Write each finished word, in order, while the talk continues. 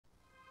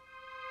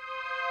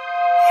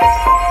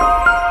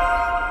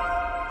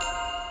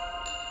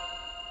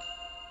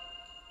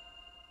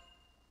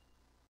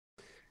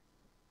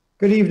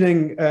Good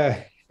evening,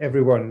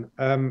 everyone.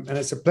 And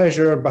it's a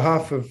pleasure on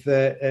behalf of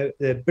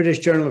the British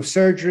Journal of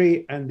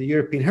Surgery and the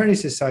European Hernia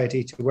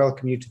Society to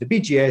welcome you to the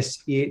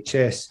BJS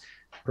EHS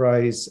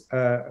Prize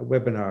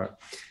Webinar.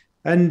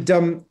 And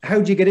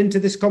how do you get into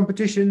this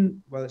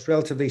competition? Well, it's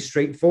relatively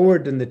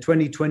straightforward, and the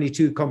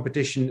 2022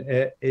 competition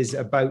is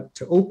about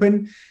to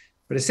open.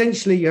 But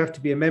essentially, you have to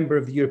be a member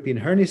of the European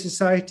Hernia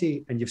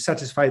Society, and you've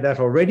satisfied that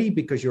already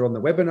because you're on the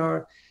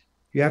webinar.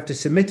 You have to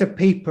submit a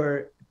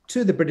paper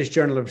to the British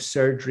Journal of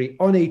Surgery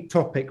on a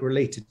topic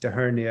related to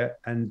hernia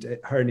and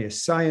hernia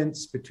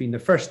science between the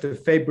 1st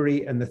of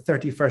February and the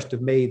 31st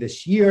of May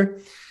this year.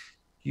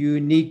 You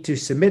need to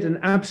submit an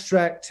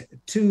abstract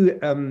to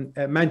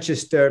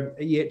Manchester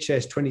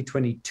EHS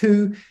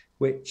 2022,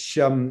 which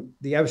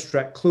the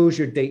abstract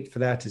closure date for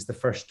that is the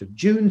 1st of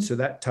June. So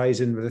that ties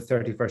in with the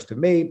 31st of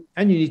May.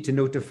 And you need to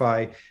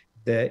notify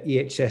the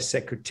EHS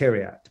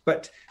Secretariat.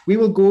 But we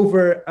will go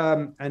over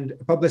and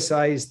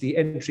publicize the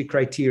entry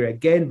criteria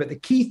again. But the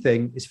key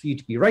thing is for you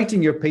to be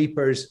writing your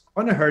papers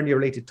on a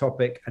hernia-related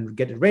topic and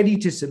get it ready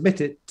to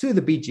submit it to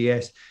the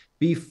BJS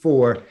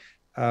before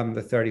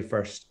the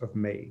 31st of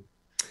May.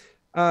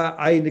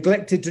 I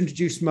neglected to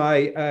introduce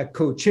my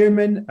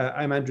co-chairman.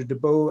 I'm Andrew de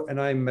Beaux,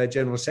 and I'm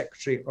General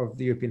Secretary of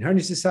the European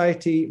Hernia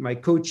Society. My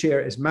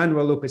co-chair is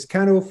Manuel López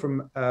Cano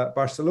from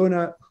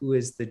Barcelona, who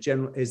is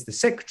the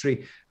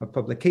Secretary of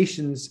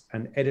Publications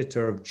and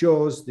editor of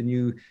JAWS, the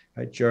new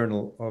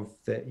journal of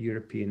the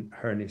European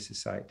Hernia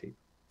Society.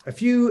 A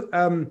few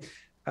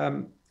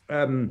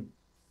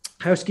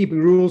housekeeping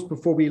rules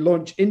before we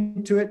launch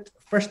into it.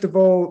 First of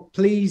all,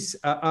 please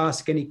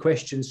ask any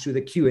questions through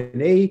the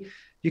Q&A.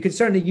 You can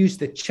certainly use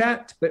the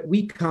chat, but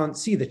we can't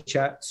see the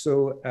chat,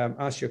 so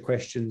ask your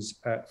questions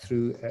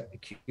through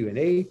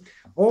Q&A.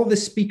 All the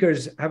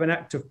speakers have an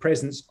active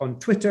presence on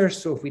Twitter,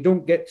 so if we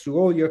don't get through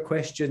all your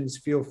questions,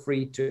 feel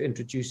free to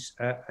introduce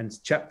and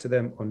chat to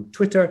them on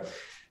Twitter.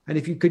 And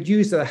if you could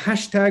use the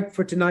hashtag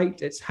for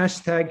tonight, it's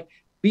hashtag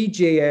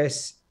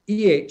BJS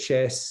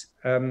EHS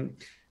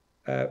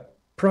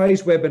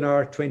Prize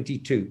Webinar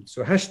 22.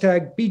 So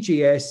hashtag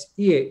BJS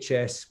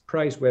EHS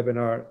Prize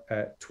Webinar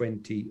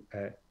 22.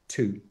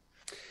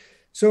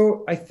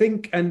 So I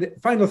think, and the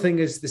final thing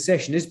is the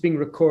session is being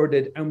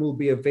recorded and will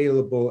be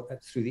available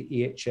through the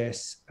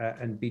EHS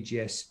and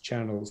BGS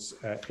channels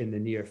in the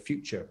near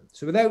future.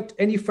 So without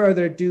any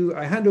further ado,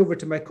 I hand over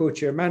to my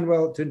co-chair,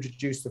 Manuel, to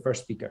introduce the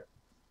first speaker.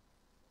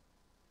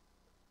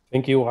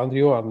 Thank you,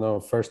 Andrew.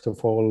 And first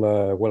of all,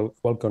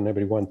 welcome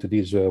everyone to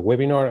this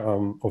webinar.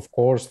 Of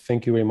course,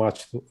 thank you very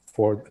much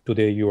to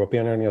the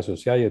European Hernia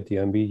Society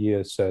and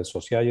BJS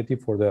Society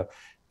for the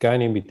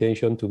kind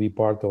invitation to be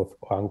part of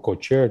and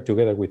co-chair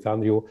together with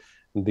Andrew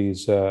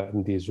this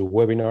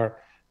webinar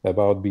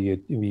about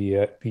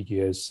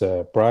BJS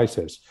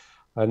prizes.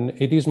 And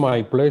it is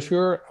my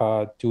pleasure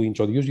to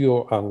introduce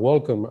you and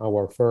welcome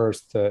our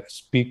first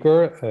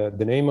speaker.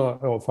 The name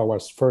of our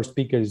first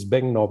speaker is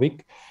Bengt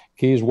Novik.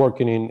 He is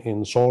working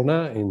in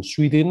Solna in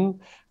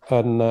Sweden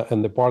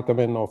and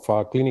Department of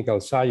Clinical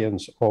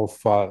Science of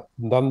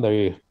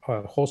Duncan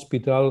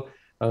Hospital.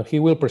 And he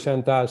will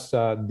present us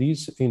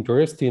this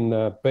interesting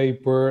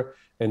paper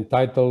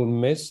entitled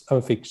Mesh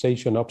and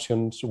Fixation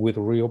Options with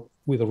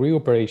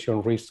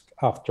Reoperation Risk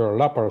After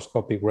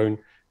Laparoscopic Groin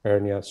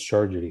Hernia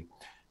Surgery.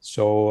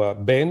 So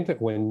Bengt,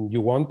 when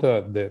you want,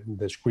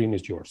 the screen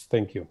is yours.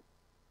 Thank you.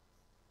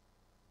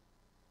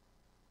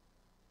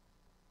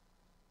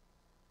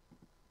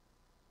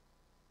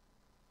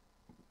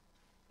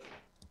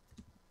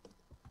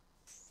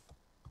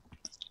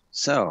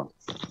 So,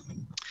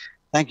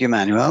 thank you,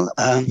 Manuel.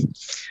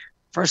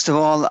 First of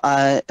all,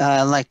 I'd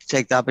like to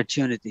take the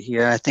opportunity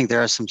here. I think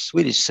there are some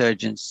Swedish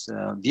surgeons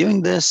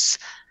viewing this,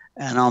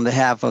 and on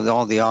behalf of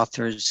all the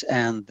authors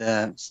and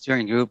the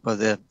steering group of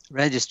the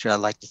registry, I'd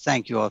like to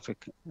thank you all for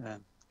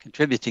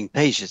contributing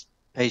patients.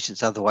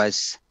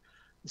 Otherwise,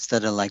 a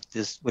study like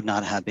this would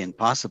not have been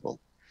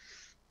possible.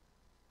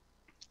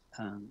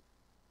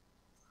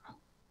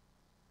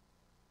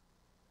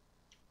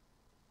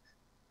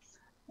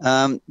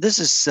 This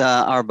is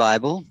our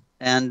Bible.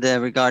 And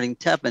regarding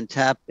TAPP and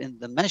TAPP in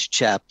the mesh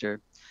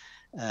chapter,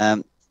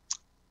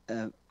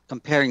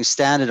 comparing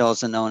standard,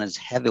 also known as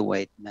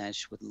heavyweight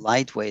mesh, with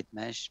lightweight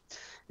mesh,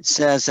 it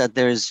says that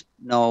there is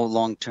no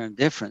long-term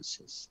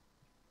differences.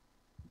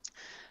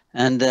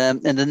 And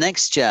in the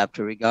next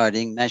chapter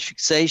regarding mesh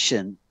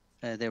fixation,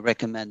 they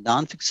recommend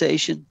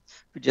non-fixation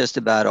for just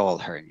about all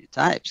hernia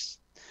types,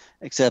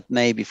 except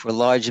maybe for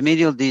large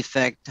medial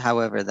defect.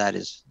 However, that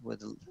is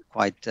with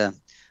quite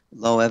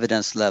low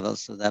evidence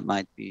levels, so that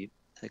might be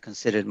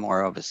considered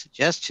more of a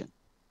suggestion.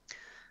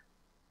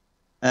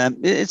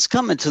 It's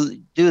common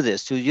to do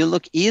this. So you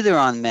look either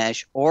on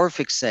mesh or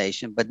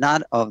fixation, but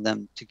not of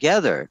them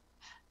together.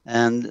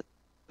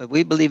 But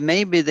we believe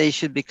maybe they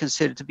should be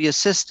considered to be a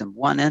system,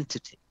 one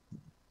entity.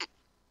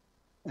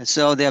 And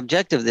so the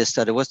objective of this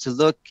study was to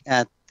look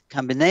at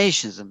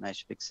combinations of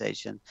mesh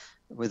fixation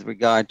with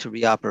regard to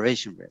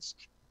reoperation risk.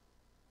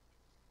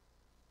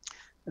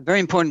 A very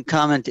important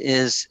comment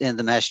is in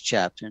the mesh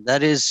chapter. And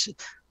that is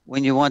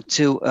when you want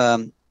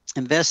to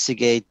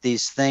investigate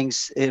these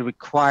things, it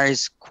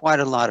requires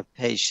quite a lot of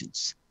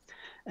patience.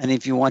 And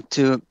if you want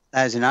to,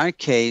 as in our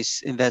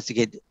case,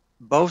 investigate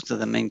both of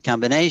them in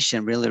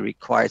combination, really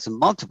requires a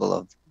multiple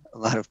of a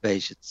lot of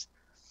patients.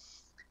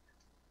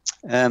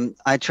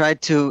 I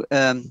tried to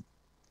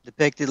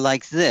depict it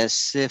like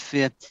this. If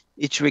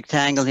each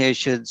rectangle here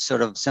should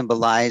sort of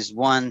symbolize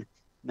one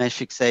mesh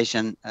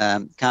fixation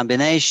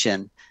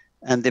combination,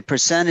 and the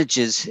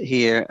percentages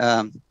here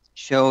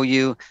show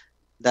you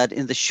that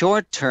in the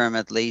short term,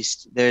 at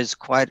least, there's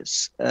quite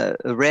a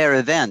rare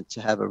event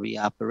to have a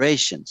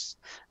reoperations.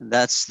 And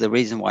that's the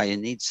reason why you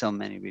need so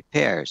many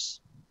repairs.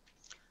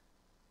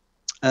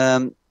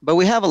 But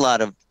we have a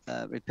lot of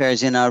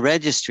repairs in our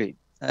registry.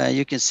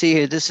 You can see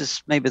here, this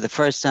is maybe the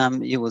first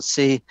time you will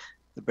see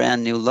the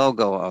brand new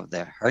logo of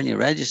the hernia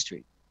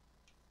registry.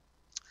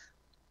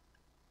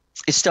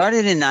 It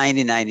started in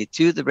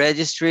 1992, the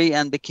registry,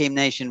 and became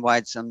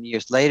nationwide some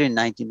years later in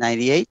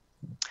 1998.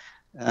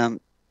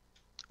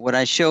 What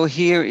I show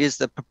here is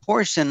the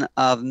proportion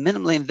of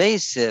minimally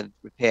invasive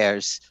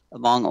repairs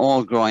among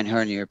all groin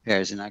hernia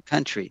repairs in our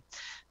country.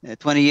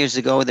 20 years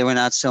ago, there were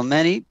not so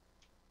many.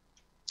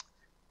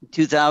 In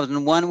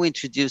 2001, we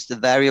introduced the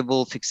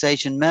variable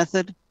fixation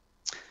method.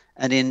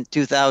 And in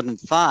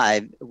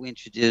 2005, we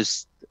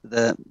introduced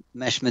the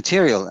mesh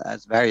material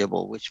as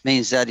variable, which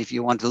means that if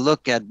you want to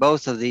look at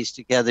both of these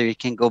together, you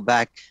can go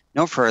back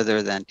no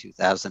further than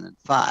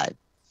 2005.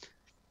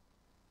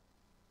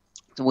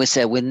 So we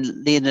said we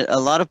needed a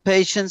lot of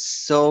patience.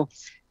 So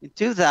in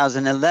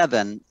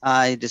 2011,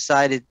 I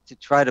decided to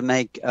try to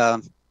make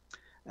an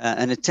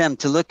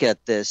attempt to look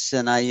at this.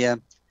 And I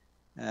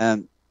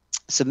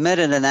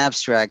submitted an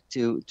abstract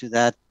to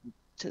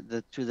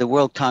the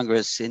World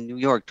Congress in New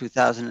York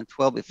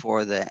 2012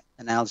 before the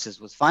analysis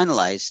was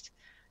finalized.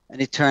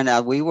 And it turned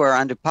out we were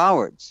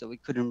underpowered, so we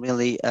couldn't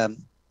really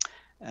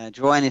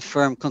draw any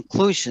firm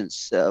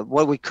conclusions.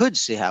 What we could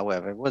see,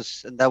 however,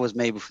 was, and that was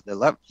maybe for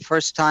the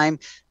first time,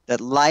 that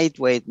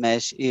lightweight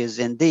mesh is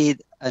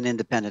indeed an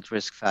independent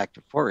risk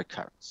factor for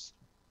recurrence.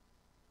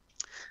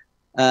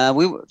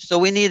 So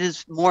we needed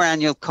more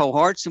annual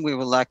cohorts, and we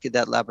were lucky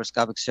that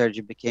laparoscopic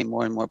surgery became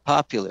more and more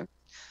popular.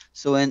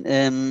 So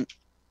in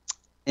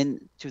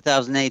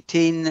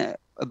 2018,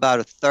 about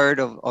a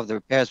third of the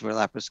repairs were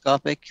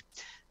laparoscopic.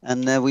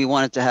 And we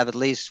wanted to have at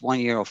least 1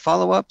 year of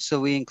follow-up,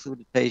 so we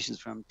included patients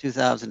from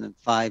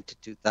 2005 to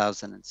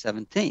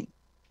 2017.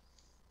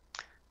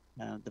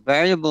 The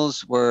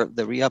variables were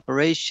the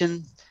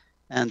reoperation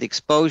and the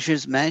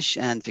exposures, mesh,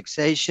 and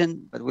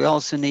fixation, but we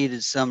also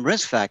needed some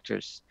risk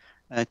factors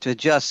to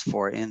adjust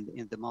for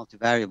in the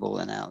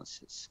multivariable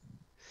analysis.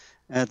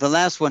 The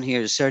last one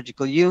here is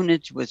surgical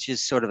unit, which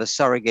is sort of a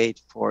surrogate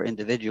for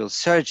individual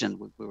surgeon,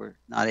 which we were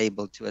not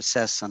able to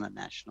assess on a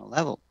national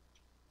level.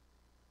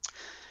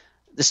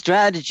 The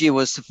strategy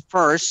was to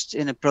first,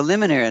 in a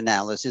preliminary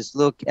analysis,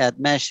 look at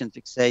mesh and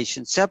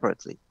fixation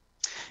separately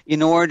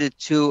in order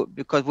to,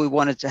 because we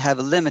wanted to have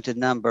a limited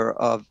number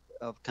of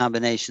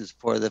combinations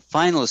for the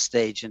final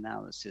stage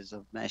analysis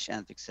of mesh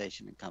and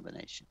fixation in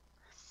combination.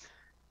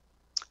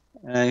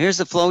 Here's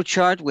the flow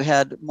chart. We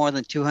had more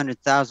than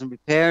 200,000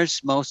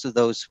 repairs. Most of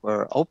those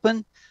were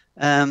open.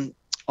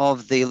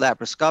 Of the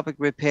laparoscopic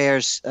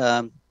repairs,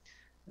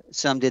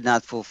 some did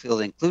not fulfill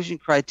the inclusion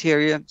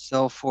criteria.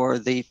 So for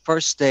the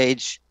first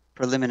stage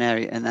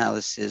preliminary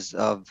analysis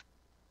of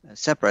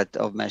separate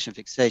of mesh and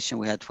fixation,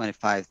 we had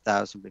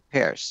 25,000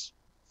 repairs.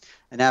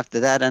 And after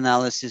that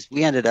analysis,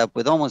 we ended up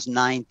with almost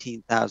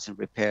 19,000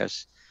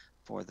 repairs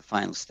for the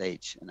final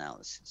stage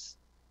analysis.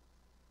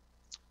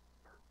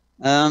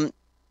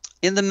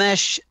 In the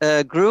mesh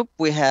group,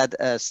 we had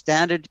a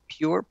standard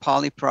pure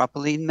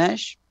polypropylene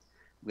mesh.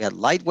 We had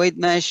lightweight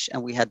mesh,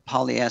 and we had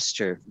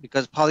polyester.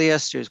 Because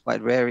polyester is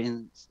quite rare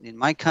in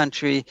my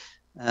country,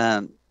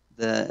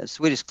 the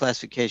Swedish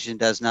classification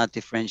does not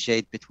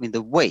differentiate between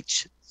the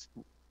weights.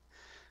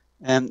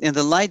 In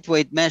the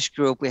lightweight mesh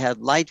group, we had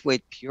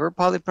lightweight pure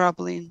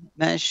polypropylene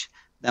mesh.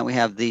 Then we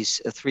have these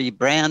three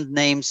brand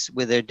names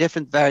with their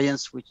different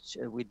variants, which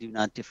we do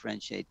not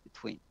differentiate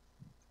between.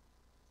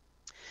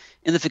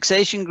 In the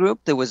fixation group,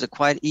 there was a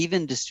quite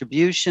even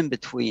distribution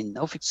between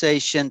no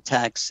fixation,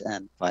 tacks,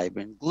 and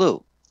fibrin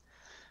glue.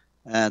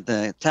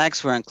 The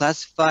tacks were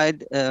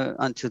unclassified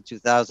until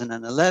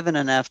 2011,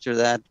 and after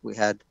that we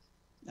had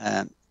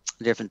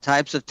different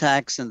types of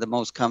tacks, and the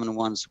most common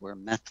ones were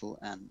metal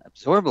and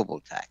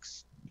absorbable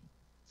tacks.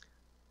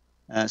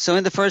 So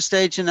in the first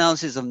stage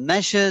analysis of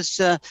meshes,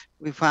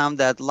 we found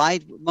that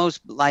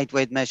most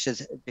lightweight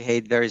meshes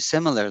behaved very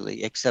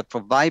similarly, except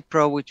for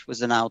Vipro, which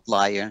was an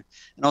outlier,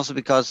 and also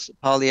because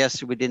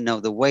polyester, we didn't know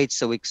the weight,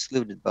 so we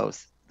excluded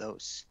both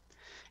those.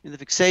 In the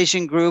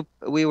fixation group,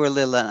 we were a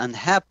little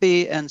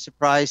unhappy and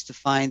surprised to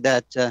find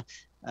that the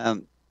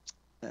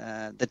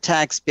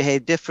tacks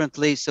behaved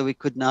differently, so we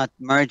could not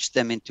merge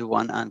them into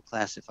one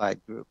unclassified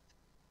group.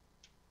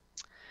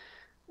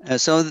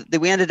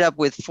 We ended up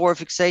with 4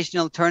 fixation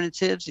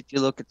alternatives. If you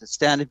look at the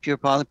standard pure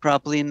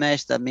polypropylene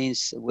mesh, that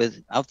means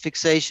without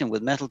fixation,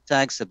 with metal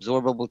tacks,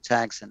 absorbable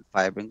tacks, and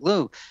fiber and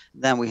glue.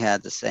 Then we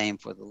had the same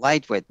for the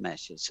lightweight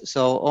meshes.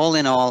 So all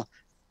in all,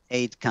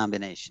 8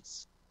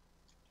 combinations.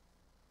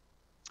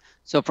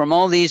 So from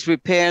all these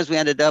repairs, we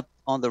ended up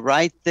on the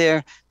right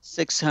there,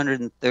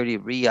 630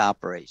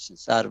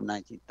 reoperations out of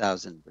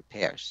 19,000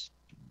 repairs.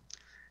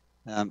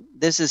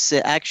 This is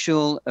the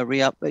actual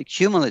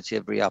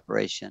cumulative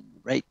reoperation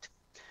rate.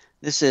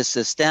 This is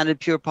a standard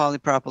pure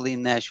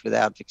polypropylene mesh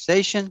without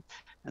fixation.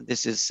 And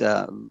this is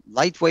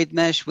lightweight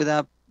mesh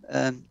without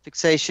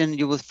fixation.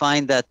 You will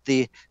find that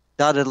the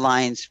dotted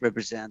lines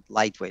represent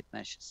lightweight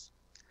meshes.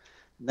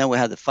 And then we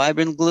have the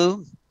fiber and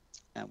glue,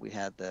 and we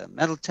had the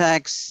metal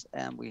tacks,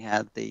 and we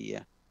had the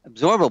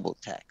absorbable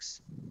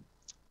tacks.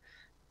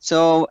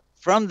 So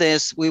from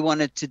this, we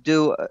wanted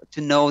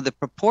to know the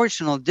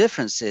proportional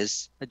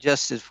differences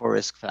adjusted for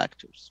risk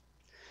factors.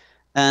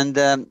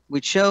 And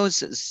we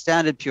chose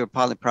standard pure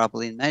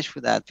polypropylene mesh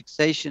without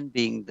fixation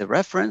being the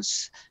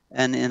reference.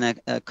 And in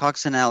a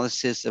Cox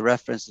analysis, the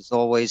reference is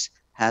always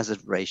hazard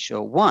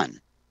ratio 1.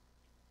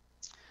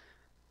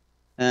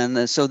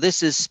 And so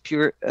this is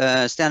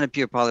standard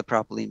pure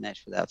polypropylene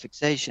mesh without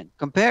fixation.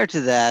 Compared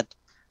to that,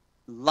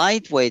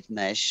 lightweight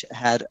mesh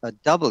had a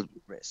double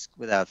risk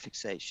without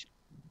fixation.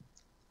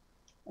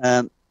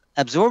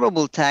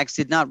 Absorbable tacks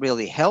did not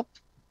really help.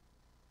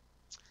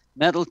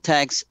 Metal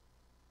tacks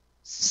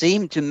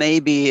seem to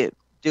maybe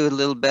do a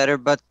little better,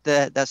 but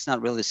that's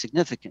not really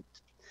significant.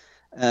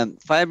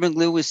 Fiber and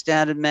glue with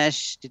standard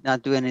mesh did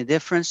not do any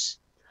difference.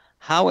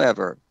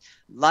 However,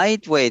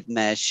 lightweight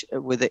mesh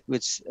with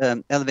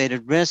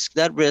elevated risk,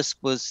 that risk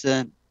was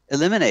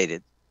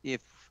eliminated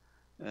if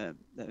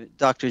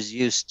doctors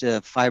used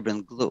fiber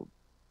and glue.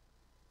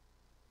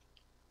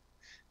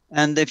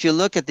 And if you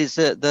look at these,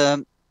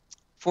 the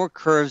 4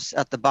 curves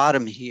at the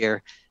bottom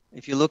here,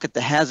 if you look at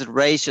the hazard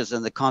ratios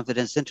and the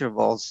confidence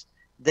intervals,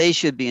 they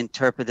should be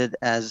interpreted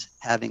as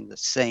having the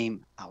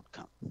same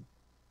outcome.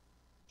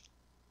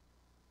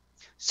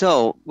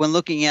 So when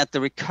looking at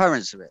the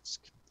recurrence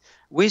risk,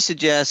 we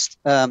suggest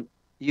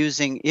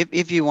using,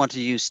 if you want to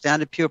use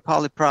standard pure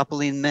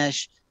polypropylene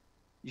mesh,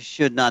 you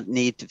should not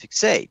need to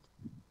fixate.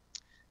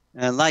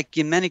 Like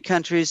in many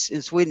countries,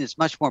 in Sweden, it's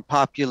much more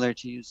popular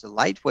to use a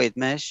lightweight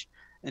mesh.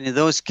 And in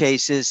those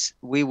cases,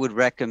 we would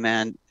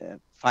recommend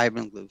fiber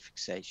and glue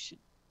fixation.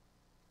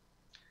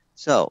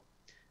 So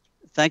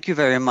thank you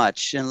very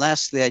much. And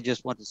lastly, I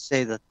just want to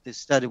say that this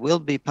study will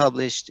be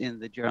published in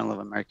the Journal of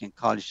American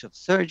College of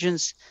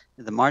Surgeons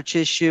in the March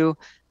issue.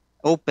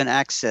 Open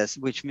access,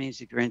 which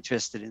means if you're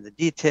interested in the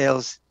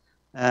details,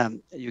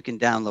 you can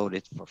download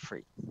it for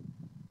free.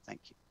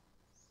 Thank you.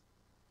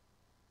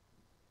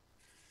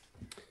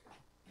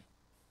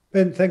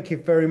 Ben, thank you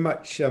very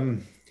much.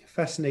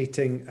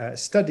 Fascinating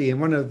study,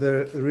 and one of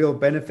the real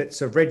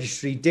benefits of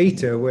registry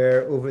data,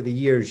 where over the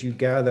years you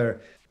gather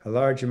a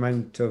large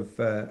amount of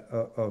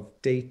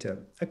data.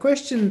 A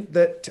question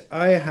that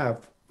I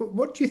have,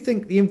 what do you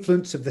think the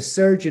influence of the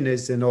surgeon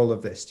is in all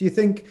of this? Do you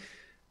think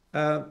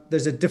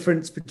there's a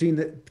difference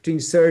between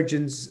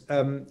surgeons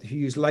who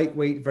use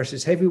lightweight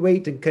versus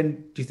heavyweight, and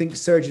do you think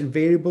surgeon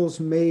variables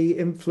may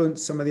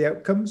influence some of the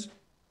outcomes?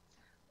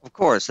 Of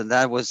course, and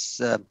that was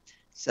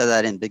said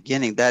that in the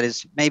beginning. That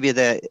is maybe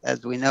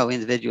as we know,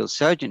 individual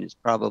surgeon is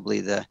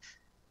probably the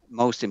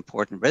most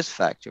important risk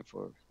factor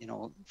for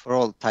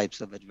all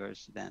types of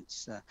adverse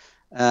events.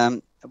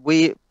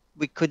 We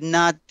could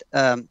not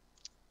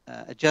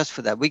adjust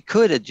for that. We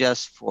could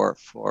adjust for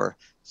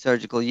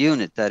surgical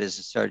unit, that is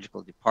a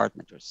surgical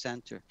department or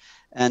center,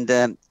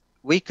 and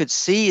we could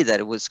see that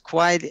it was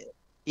quite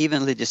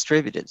evenly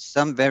distributed.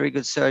 Some very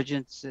good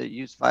surgeons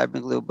use fiber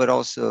and glue, but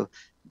also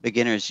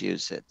beginners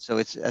use it. So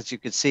it's, as you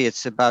can see,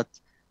 it's about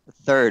a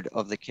third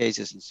of the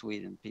cases in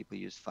Sweden people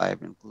use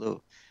fiber and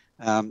glue.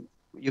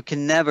 You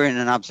can never in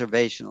an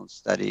observational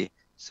study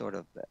sort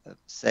of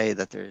say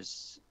that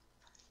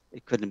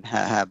it couldn't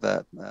have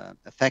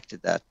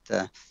affected that.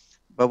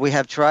 But we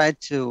have tried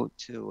to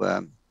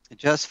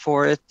adjust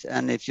for it.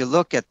 And if you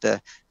look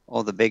at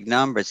all the big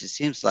numbers, it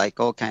seems like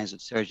all kinds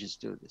of surgeons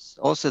do this.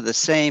 Also the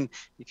same,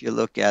 if you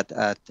look at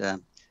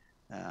the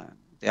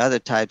other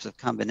types of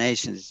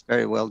combinations, it's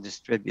very well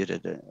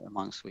distributed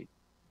among Sweden.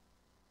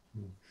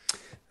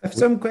 I have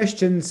some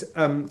questions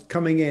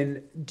coming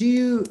in. Do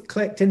you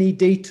collect any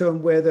data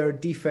on whether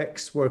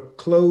defects were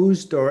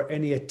closed or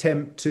any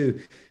attempt to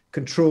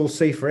control,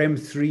 say, for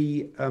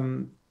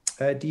M3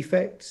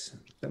 defects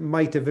that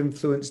might have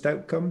influenced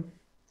outcome?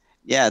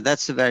 Yeah,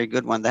 that's a very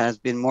good one. That has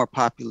been more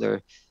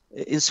popular.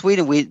 In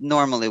Sweden, we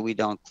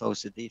don't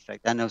close the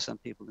defect. I know some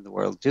people in the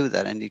world do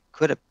that, and it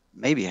could have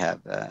maybe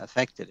have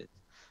affected it.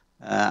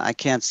 I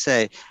can't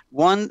say.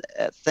 One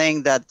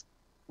thing that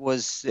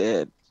was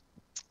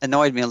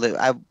annoyed me a little,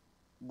 I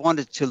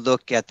wanted to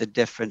look at the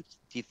different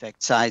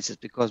defect sizes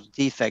because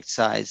defect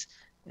size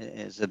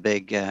is a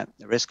big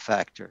risk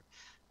factor.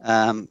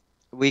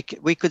 We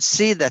could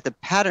see that the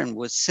pattern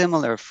was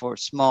similar for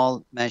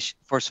small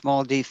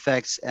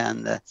defects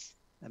and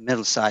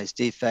middle-sized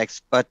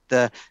defects, but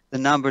the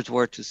numbers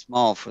were too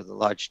small for the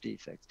large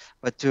defects.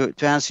 But to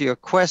answer your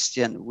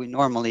question, we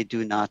normally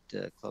do not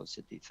close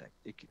a defect.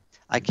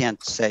 I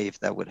can't say if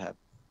that would have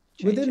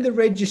changed. Within the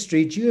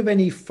registry, do you have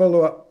any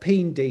follow-up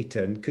pain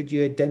data, and could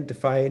you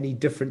identify any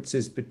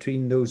differences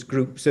between those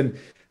groups? And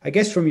I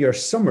guess from your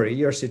summary,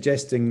 you're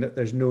suggesting that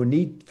there's no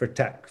need for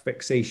TAPP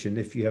fixation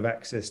if you have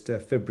access to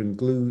fibrin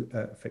glue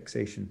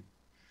fixation.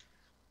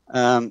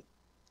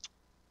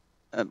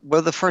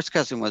 Well, the first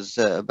question was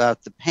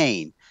about the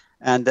pain,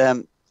 and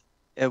our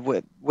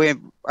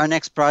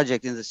next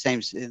project in the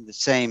same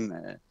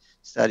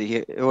study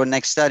here, or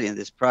next study in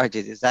this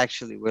project is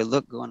actually we're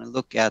going to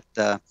look at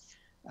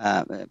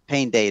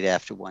pain data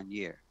after 1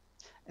 year,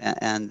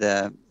 and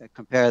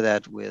compare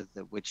that with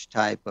which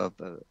type of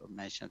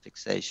mesh and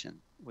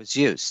fixation was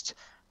used.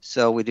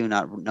 So we do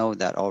not know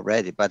that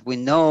already, but we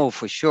know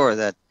for sure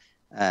that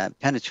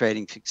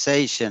penetrating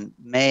fixation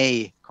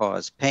may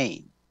cause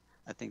pain.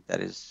 I think that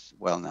is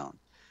well known.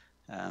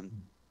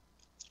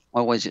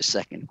 What was your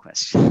second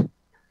question?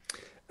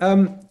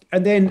 And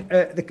then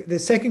the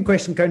second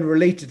question kind of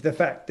related to the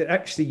fact that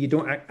actually you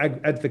don't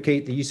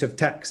advocate the use of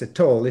TAPPs at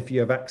all if you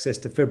have access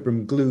to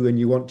fibrin glue and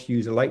you want to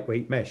use a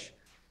lightweight mesh.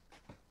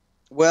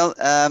 Well,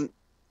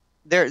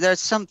 there's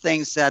some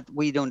things that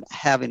we don't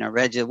have in our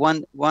registry.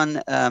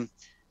 One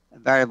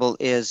variable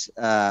is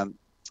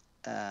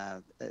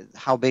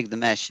how big the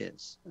mesh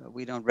is.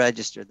 We don't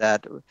register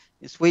that.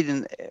 In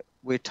Sweden,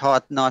 we're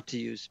taught not to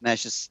use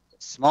meshes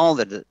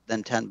smaller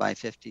than 10 by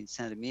 15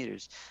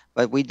 centimeters,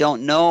 but we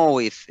don't know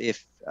if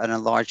on a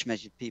large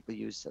mesh people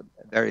use a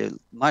very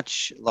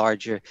much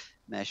larger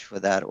mesh for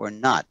that or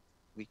not.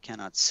 We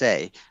cannot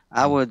say.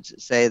 I would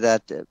say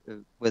that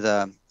with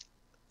a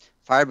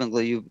fibrin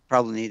glue, you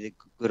probably need a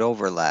good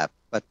overlap,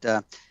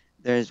 but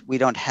we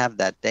don't have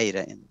that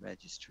data in the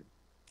registry.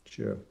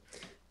 Sure.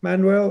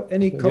 Manuel,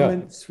 any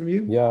comments from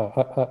you? Yeah,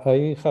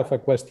 I have a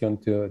question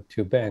to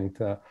Bengt.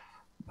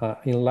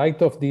 In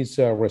light of these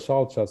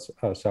results,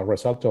 as a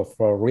result of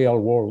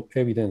real-world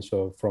evidence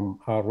from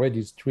our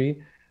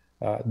registry,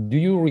 do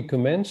you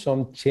recommend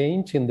some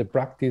change in the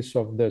practice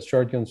of the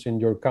surgeons in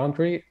your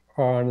country?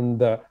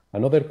 And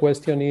another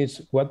question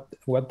is, what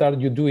are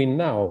you doing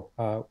now?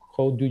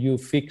 How do you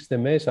fix the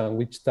mesh, and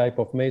which type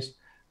of mesh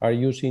are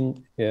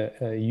using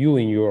you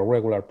in your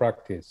regular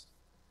practice?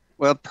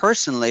 Well,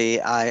 personally,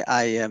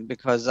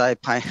 because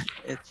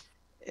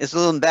it's a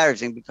little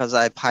embarrassing because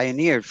I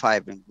pioneered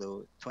fibrin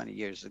glue 20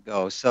 years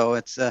ago.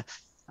 So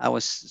I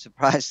was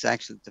surprised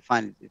actually to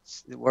find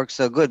it works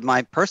so good.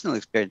 My personal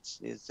experience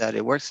is that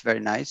it works very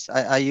nice.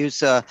 I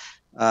use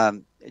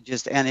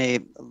just any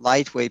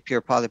lightweight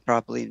pure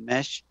polypropylene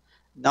mesh,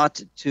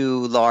 not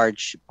too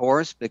large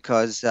pores,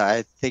 because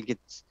I think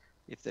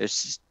if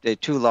they're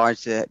too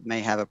large, they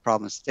may have a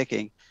problem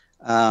sticking.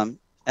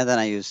 And then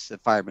I use the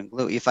fibrin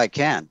glue if I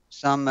can.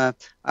 Some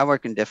I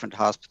work in different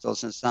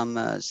hospitals, and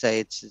some say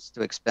it's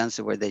too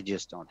expensive, where they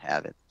just don't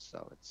have it.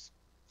 So it's.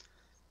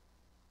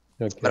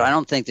 Okay. But I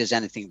don't think there's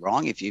anything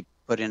wrong if you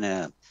put in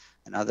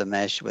another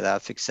mesh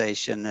without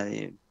fixation.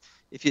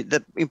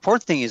 The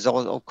important thing is,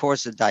 of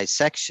course, the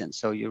dissection.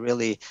 So you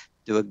really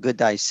do a good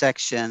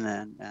dissection,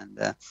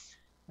 and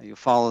you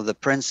follow the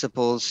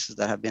principles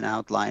that have been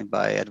outlined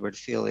by Edward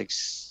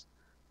Felix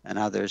and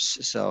others.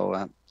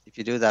 So. If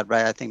you do that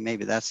right, I think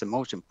maybe that's the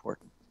most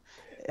important.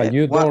 And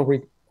you don't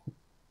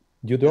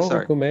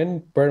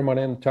recommend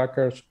permanent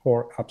jackers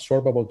or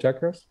absorbable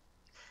jackers?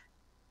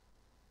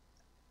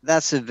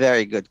 That's a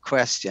very good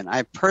question.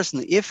 I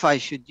personally, if I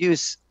should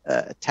use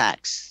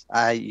tacks,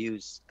 I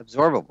use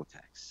absorbable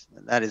tacks.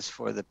 That is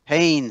for the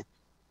pain,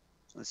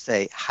 let's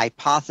say,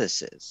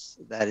 hypothesis.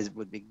 That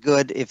would be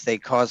good if they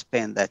cause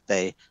pain, that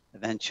they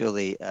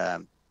eventually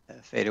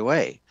fade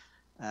away.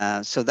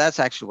 So that's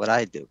actually what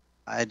I do.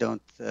 I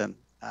don't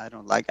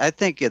like. I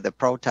think the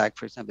ProTac,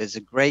 for example, is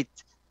a great.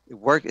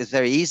 It's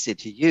very easy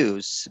to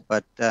use.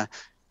 But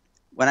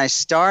when I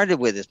started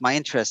with this, my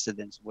interest in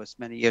this was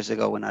many years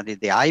ago when I did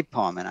the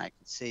IPOM, and I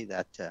could see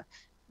that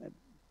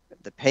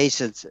the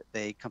patients,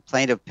 they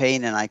complained of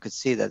pain, and I could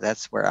see that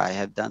that's where I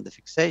have done the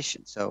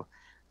fixation. So,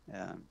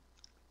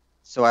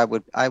 so I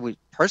would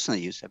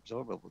personally use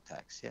absorbable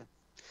tacks, yeah.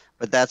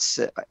 But that's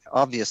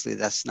obviously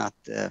that's not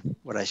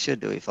what I should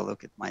do if I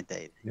look at my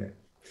data. Yeah.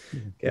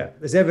 Yeah,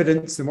 there's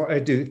evidence in what I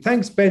do.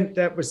 Thanks, Bengt.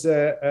 That was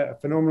a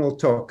phenomenal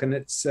talk, and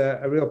it's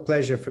a real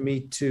pleasure for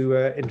me to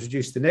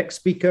introduce the next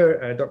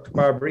speaker, Dr.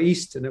 Barbora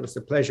East, and it was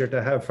a pleasure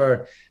to have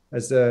her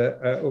as an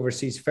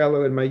overseas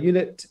fellow in my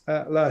unit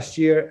last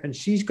year, and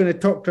she's going to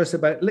talk to us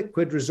about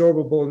liquid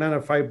resorbable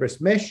nanofibrous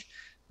mesh,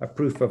 a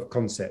proof of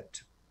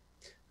concept.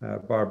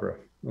 Barbora,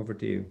 over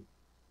to you.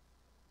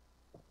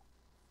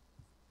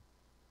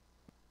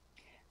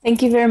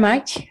 Thank you very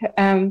much.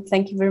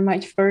 Thank you very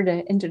much for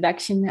the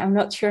introduction. I'm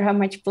not sure how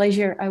much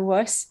pleasure I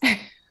was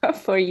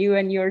for you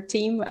and your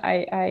team.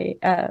 I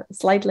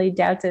slightly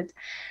doubted,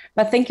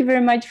 but thank you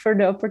very much for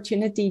the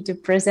opportunity to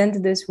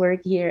present this work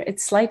here.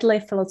 It's slightly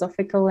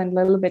philosophical and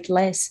a little bit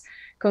less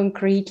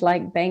concrete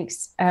like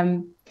Bengt's.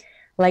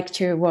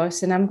 lecture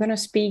was, and I'm going to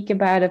speak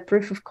about a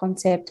proof of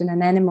concept in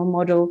an animal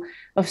model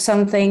of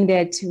something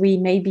that we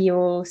maybe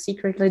all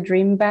secretly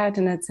dream about,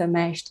 and it's a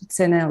mesh that's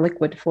in a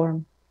liquid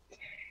form.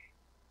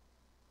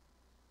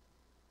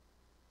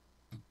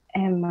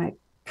 And my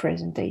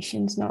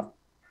presentation's not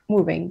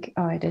moving.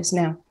 Oh, it is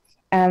now.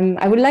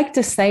 I would like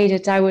to say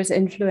that I was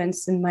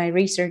influenced in my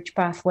research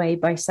pathway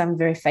by some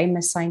very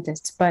famous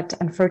scientists, but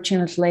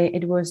unfortunately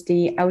it was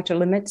the Outer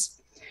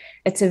Limits.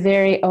 It's a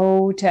very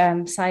old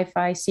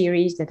sci-fi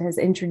series that has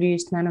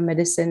introduced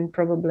nanomedicine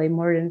probably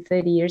more than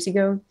 30 years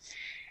ago.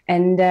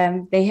 And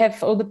they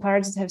have all the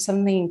parts that have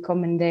something in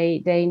common.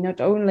 They not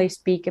only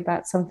speak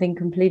about something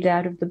completely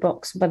out of the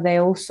box, but they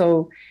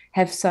also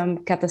have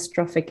some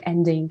catastrophic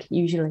ending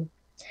usually.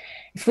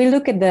 If we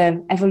look at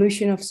the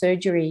evolution of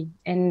surgery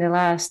in the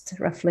last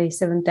roughly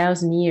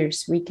 7,000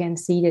 years, we can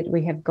see that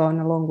we have gone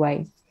a long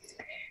way.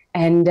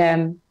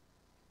 And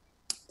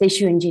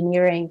tissue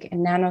engineering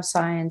and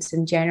nanoscience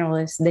in general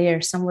is there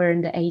somewhere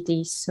in the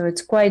 80s. So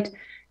it's quite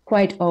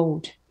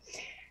old.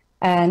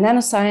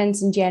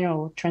 Nanoscience in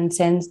general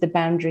transcends the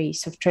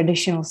boundaries of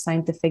traditional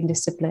scientific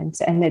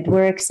disciplines, and it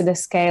works at a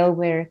scale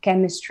where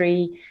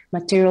chemistry,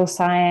 material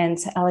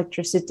science,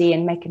 electricity,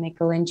 and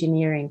mechanical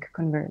engineering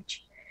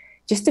converge.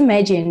 Just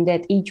imagine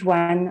that each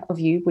one of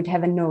you would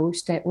have a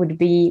nose that would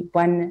be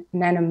 1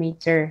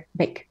 nanometer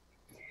big.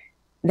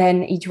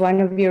 Then each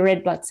one of your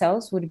red blood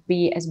cells would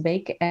be as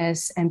big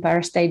as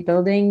Empire State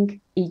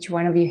Building. Each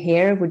one of your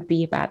hair would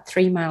be about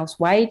 3 miles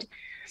wide.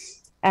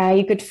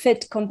 You could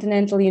fit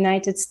continental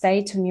United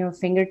States on your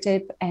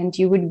fingertip, and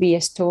you would be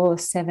as tall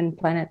as 7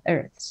 planet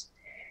Earths.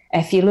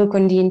 If you look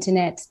on the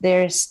internet,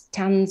 there's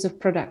tons of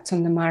products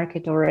on the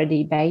market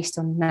already based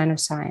on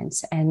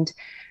nanoscience, and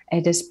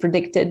it is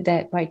predicted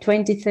that by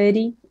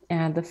 2030,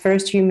 the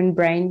first human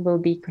brain will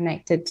be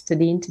connected to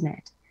the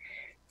internet.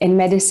 In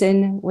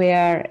medicine, we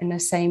are in the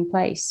same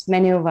place.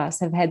 Many of us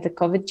have had the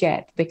COVID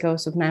jab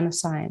because of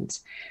nanoscience.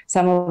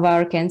 Some of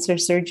our cancer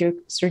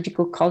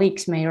surgical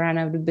colleagues may run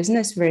out of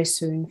business very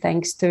soon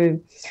thanks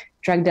to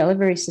drug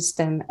delivery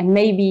system. And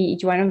maybe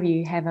each one of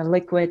you have a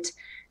liquid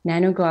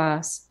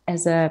nanoglass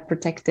as a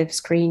protective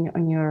screen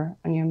on your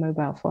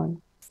mobile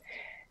phone.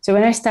 So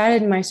when I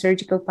started my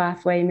surgical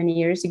pathway many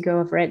years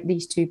ago, I've read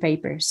these 2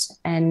 papers,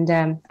 and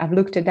I've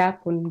looked it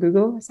up on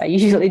Google, as I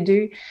usually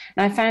do.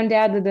 And I found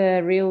out that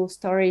the real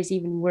story is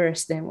even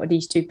worse than what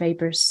these 2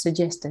 papers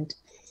suggested.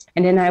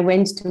 And then I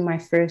went to my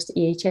first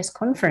EHS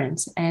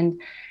conference,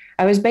 and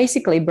I was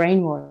basically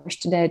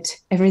brainwashed that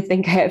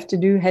everything I have to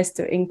do has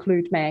to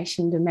include mesh,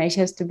 and the mesh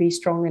has to be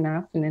strong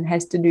enough, and it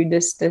has to do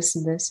this, this,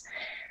 and this.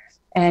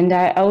 And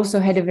I also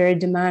had a very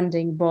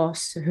demanding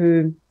boss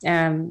who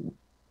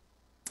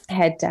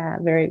had a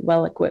very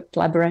well-equipped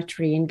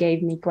laboratory and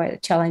gave me quite a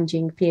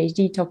challenging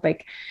PhD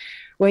topic,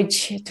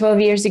 which 12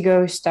 years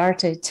ago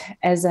started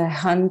as a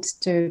hunt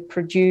to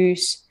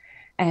produce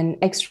an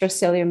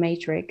extracellular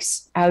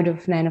matrix out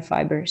of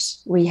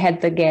nanofibers. We had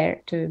the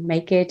gear to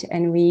make it,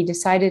 and we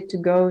decided to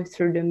go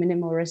through the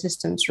minimal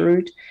resistance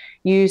route,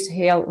 use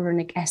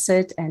hyaluronic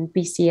acid and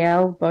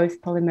PCl,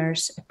 both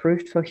polymers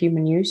approved for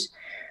human use.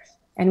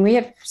 And we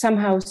have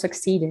somehow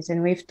succeeded,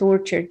 and we've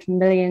tortured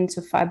millions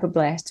of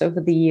fibroblasts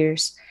over the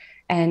years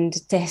and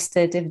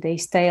tested if they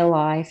stay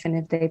alive and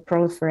if they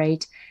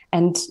proliferate.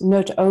 And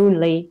not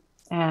only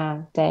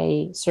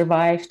they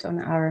survived on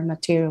our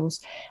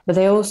materials, but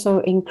they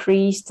also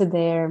increased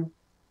their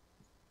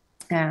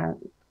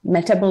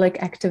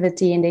metabolic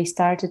activity, and they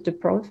started to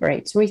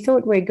proliferate. So we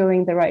thought we're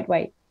going the right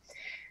way.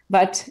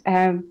 But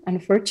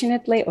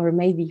unfortunately, or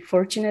maybe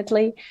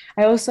fortunately,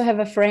 I also have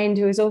a friend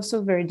who is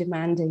also very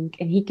demanding,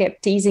 and he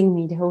kept teasing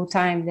me the whole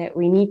time that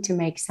we need to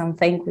make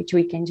something which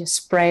we can just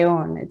spray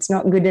on. It's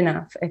not good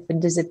enough if it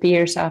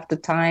disappears after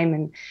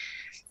time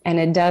and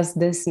it does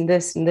this and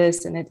this and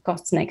this, and it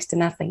costs next to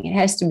nothing. It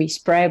has to be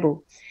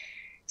sprayable.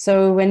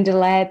 So when the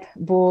lab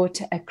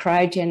bought a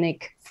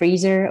cryogenic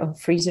freezer or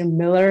freezer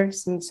miller,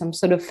 some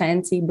sort of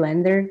fancy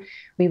blender,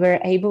 we were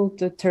able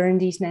to turn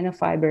these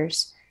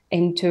nanofibers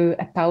into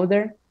a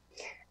powder.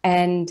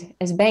 And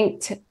as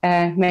Bengt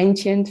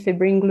mentioned,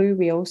 fibrin glue,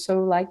 we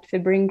also liked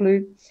fibrin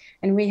glue.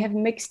 And we have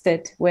mixed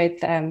it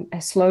with a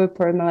slow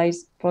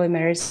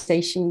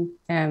polymerization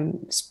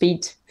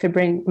speed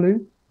fibrin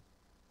glue.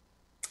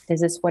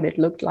 This is what it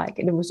looked like.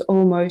 And it was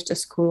almost a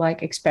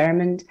school-like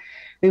experiment.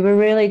 We were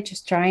really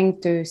just trying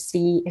to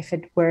see if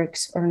it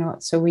works or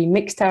not. So we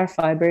mixed our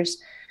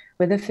fibers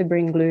with the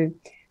fibrin glue.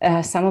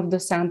 Some of the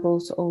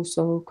samples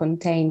also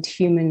contained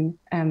human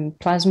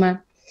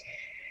plasma.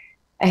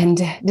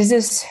 And this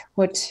is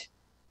what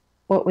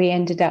we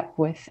ended up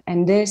with.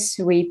 And this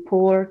we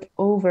poured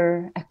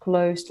over a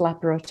closed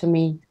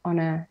laparotomy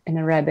in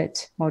a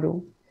rabbit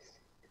model.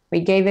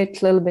 We gave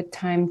it a little bit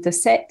time to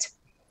set.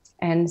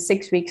 And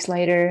 6 weeks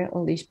later,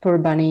 all these poor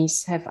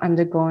bunnies have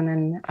undergone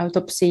an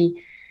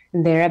autopsy.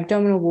 And their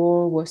abdominal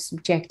wall was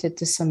subjected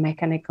to some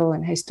mechanical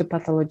and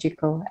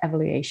histopathological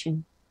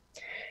evaluation.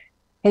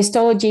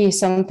 Histology is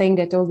something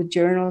that all the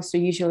journals are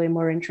usually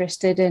more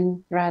interested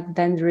in rather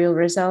than the real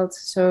results.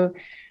 So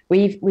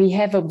we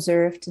have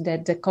observed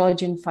that the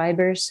collagen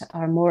fibers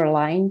are more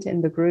aligned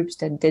in the groups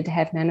that did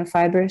have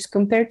nanofibers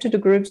compared to the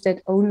groups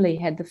that only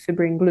had the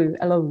fibrin glue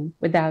alone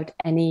without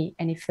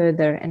any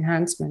further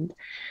enhancement.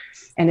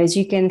 And as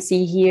you can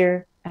see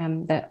here,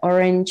 the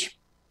orange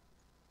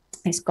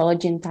is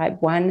collagen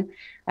type 1,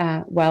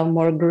 while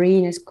more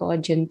green is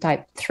collagen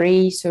type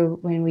 3. So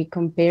when we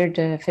compare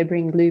the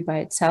fibrin glue by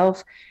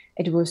itself,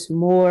 it was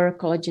more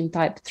collagen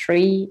type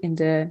 3 in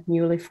the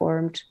newly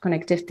formed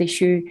connective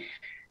tissue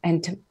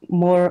and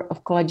more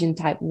of collagen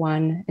type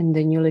 1 in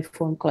the newly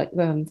formed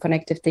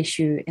connective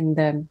tissue in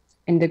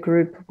the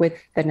group with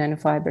the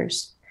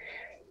nanofibers.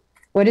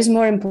 What is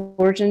more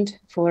important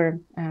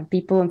for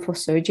people and for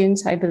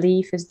surgeons, I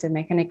believe, is the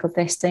mechanical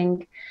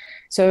testing.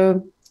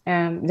 So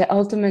the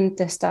ultimate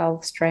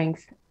tensile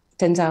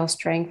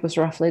strength was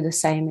roughly the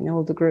same in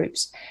all the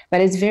groups,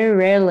 but it's very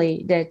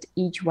rarely that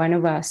each one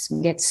of us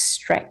gets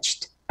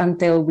stretched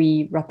until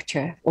we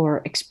rupture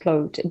or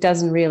explode. It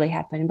doesn't really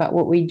happen, but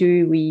what we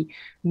do, we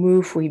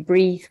move, we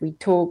breathe, we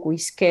talk, we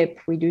skip,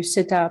 we do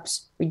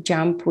sit-ups, we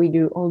jump, we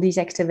do all these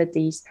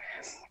activities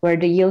where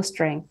the yield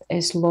strength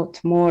is a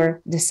lot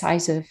more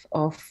decisive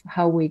of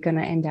how we're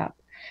gonna end up.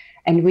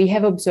 And we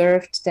have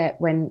observed that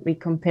when we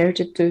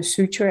compared it to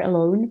suture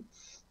alone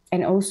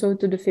and also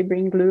to the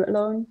fibrin glue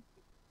alone,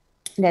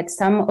 that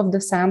some of the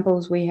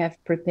samples we have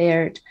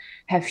prepared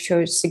have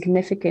showed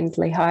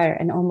significantly higher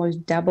and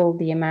almost double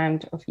the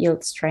amount of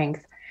yield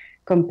strength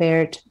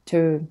compared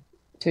to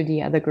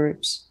the other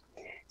groups.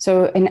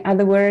 So in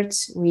other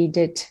words, we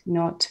did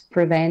not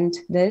prevent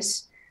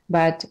this,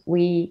 but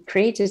we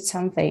created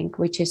something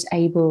which is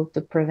able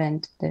to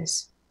prevent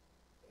this.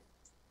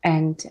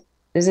 And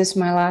this is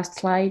my last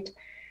slide.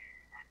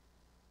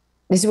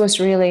 This was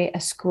really a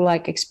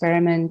school-like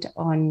experiment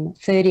on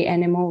 30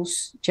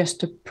 animals just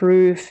to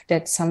prove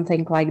that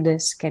something like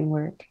this can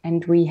work.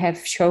 And we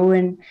have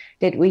shown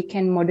that we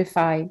can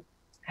modify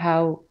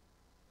how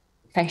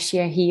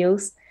fascia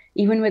heals,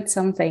 even with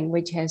something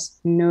which has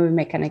no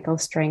mechanical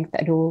strength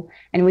at all.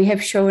 And we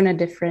have shown a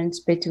difference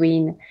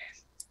between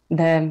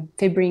the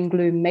fibrin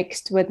glue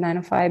mixed with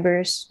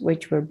nanofibers,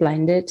 which were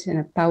blended in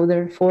a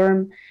powder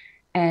form,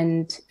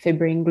 and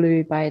fibrin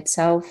glue by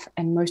itself,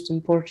 and most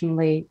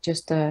importantly,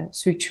 just a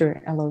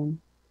suture alone.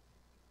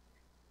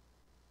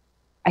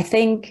 I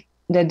think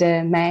that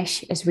the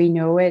mesh, as we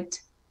know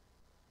it,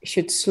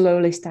 should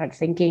slowly start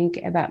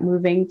thinking about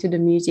moving to the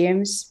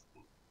museums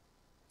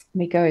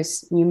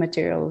because new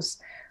materials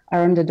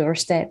are on the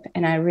doorstep,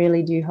 and I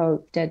really do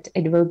hope that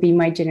it will be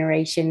my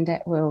generation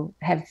that will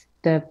have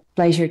the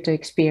pleasure to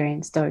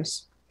experience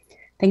those.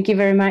 Thank you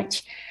very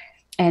much.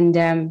 And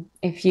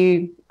if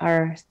you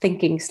are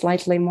thinking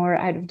slightly more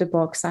out of the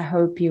box, I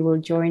hope you will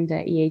join the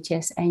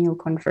EHS annual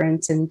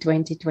conference in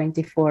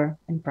 2024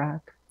 in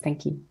Prague.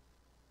 Thank you.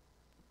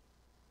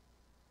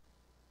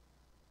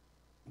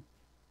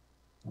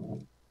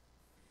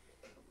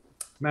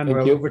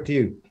 Manuel, over to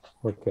you.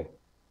 Okay.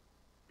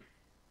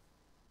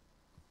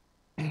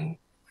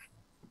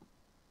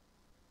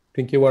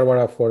 Thank you,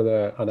 Barbora, for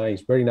a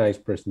very nice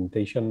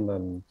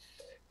presentation.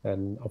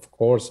 And of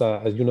course,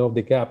 as you know,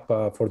 the gap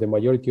for the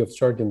majority of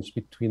surgeons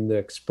between the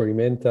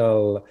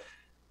experimental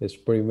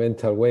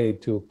way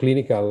to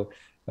clinical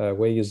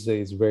way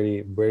is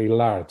very, very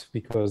large,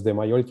 because the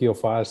majority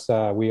of us,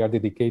 we are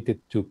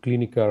dedicated to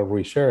clinical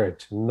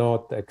research,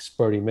 not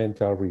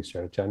experimental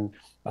research. And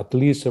at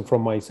least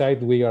from my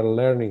side, we are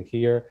learning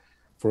here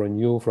from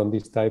you, from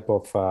this type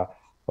of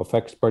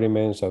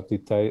experiments, of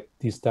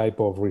this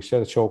type of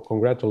research. So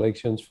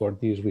congratulations for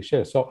this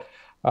research. So,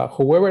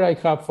 however, I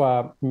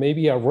have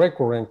maybe a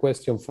recurrent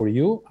question for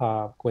you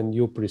when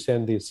you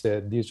present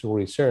this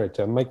research.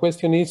 And my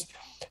question is,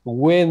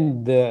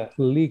 when the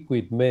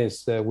liquid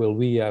mesh will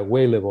be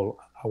available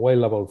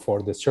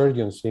for the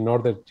surgeons in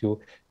order to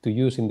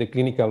use in the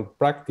clinical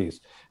practice,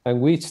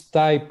 and which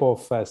type of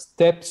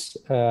steps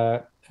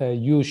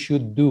you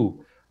should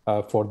do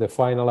for the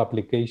final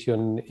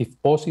application, if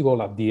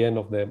possible, at the end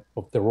of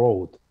the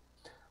road?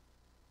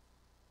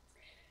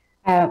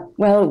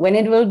 Well, when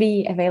it will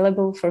be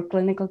available for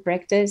clinical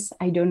practice,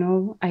 I don't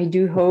know. I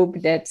do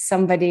hope that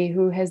somebody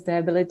who has the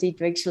ability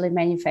to actually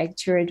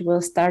manufacture it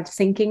will start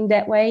thinking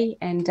that way.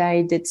 And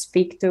I did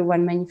speak to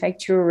one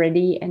manufacturer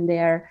already, and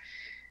they're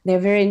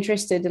very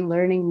interested in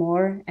learning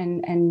more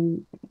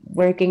and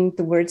working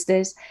towards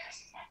this.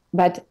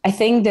 But I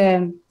think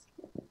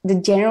the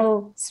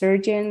general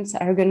surgeons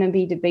are going to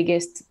be the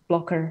biggest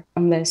blocker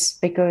on this,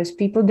 because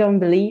people don't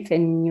believe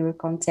in newer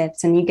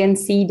concepts. And you can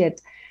see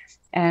that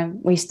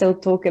we still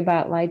talk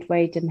about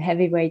lightweight and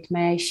heavyweight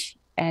mesh,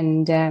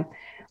 and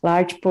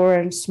large pore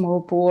and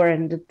small pore,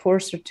 and the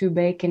pores are too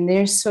big. And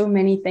there's so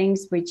many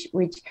things which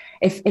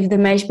if the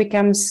mesh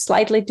becomes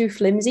slightly too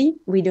flimsy,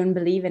 we don't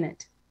believe in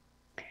it.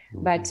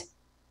 Mm-hmm. But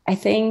I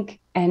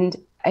think, and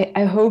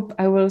I hope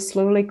I will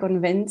slowly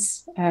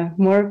convince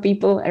more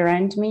people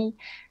around me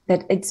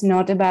that it's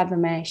not about the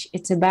mesh,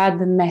 it's about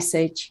the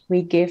message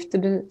we give to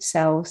the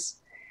cells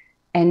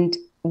and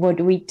what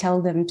we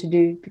tell them to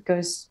do,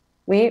 because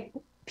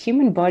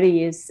human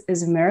body is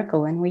a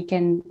miracle, and we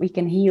can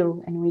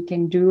heal and we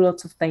can do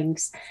lots of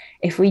things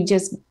if we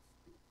just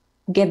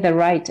get the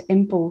right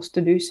impulse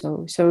to do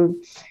so. So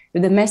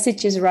if the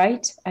message is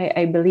right,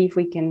 I believe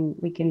we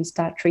can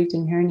start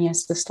treating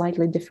hernias a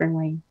slightly different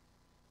way.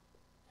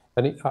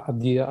 And at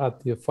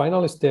the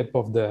final step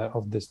of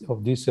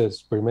this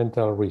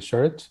experimental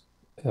research,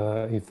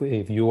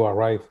 if you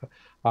arrive,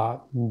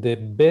 the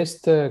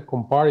best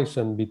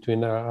comparison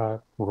between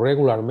a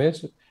regular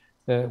mesh,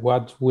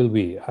 what will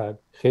be a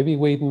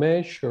heavyweight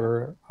mesh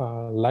or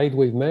a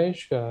lightweight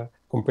mesh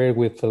compared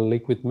with a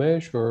liquid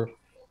mesh, or?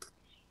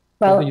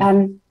 Well,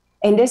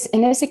 in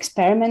this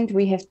experiment,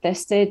 we have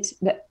tested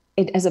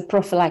it as a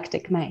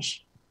prophylactic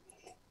mesh.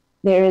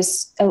 There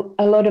is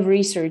a lot of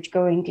research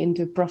going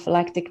into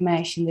prophylactic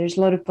mesh, and there's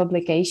a lot of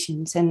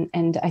publications,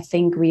 and I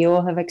think we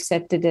all have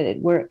accepted that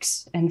it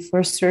works. And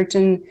for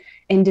certain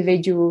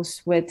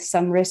individuals with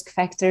some risk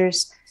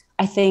factors,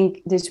 I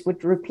think this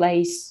would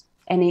replace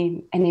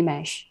any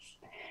mesh.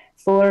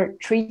 For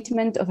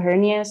treatment of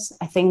hernias,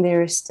 I think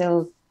there is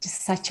still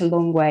just such a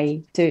long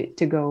way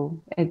to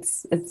go.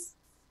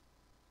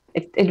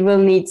 It will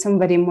need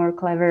somebody more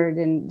clever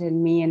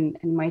than me and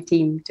my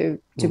team to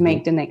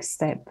make the next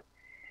step.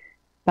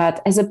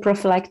 But as a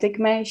prophylactic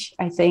mesh,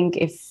 I think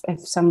if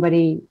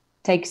somebody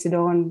takes it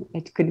on,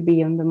 it could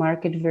be on the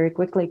market very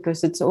quickly,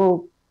 because it's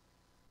all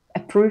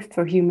approved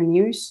for human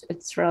use.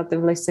 It's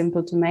relatively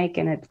simple to make,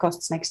 and it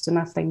costs next to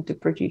nothing to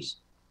produce.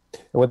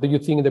 What do you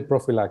think the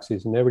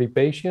prophylaxis, in every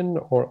patient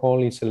or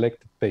only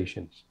selected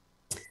patients?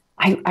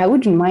 I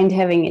wouldn't mind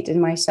having it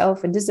in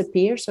myself. It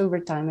disappears over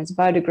time. It's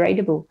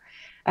biodegradable.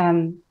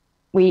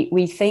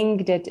 We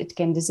think that it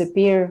can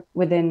disappear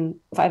within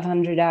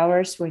 500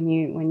 hours when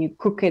you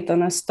cook it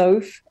on a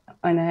stove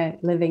on a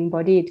living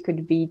body. It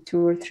could be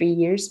 2 or 3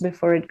 years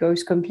before it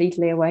goes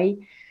completely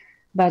away.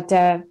 But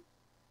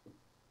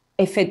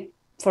if it,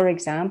 for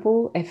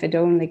example, if it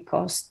only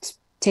costs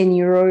 10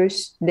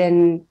 euros,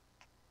 then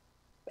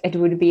it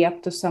would be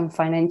up to some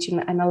financial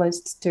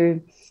analysts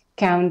to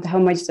count how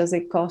much does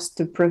it cost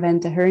to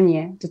prevent a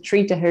hernia, to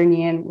treat a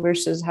hernia,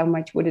 versus how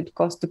much would it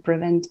cost to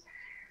prevent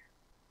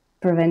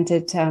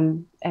it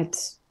at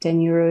 10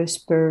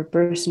 euros per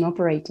person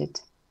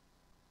operated.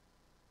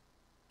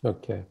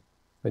 Okay.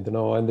 I don't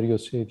know, Andrew,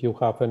 if you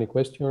have any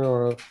question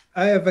or...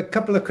 I have a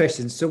couple of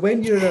questions. So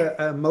when you're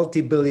a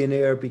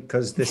multi-billionaire,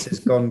 because this has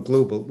gone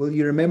global, will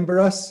you remember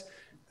us?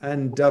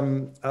 And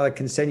I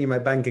can send you my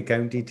bank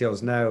account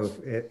details now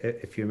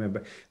if you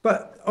remember.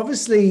 But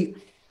obviously,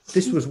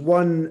 this was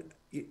one,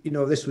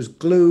 this was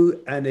glue,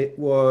 and it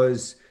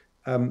was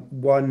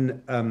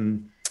one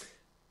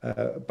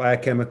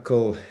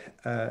biochemical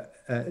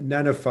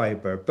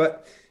nanofiber.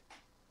 But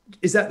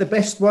is that the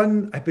best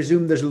one? I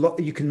presume there's a lot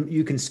you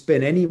can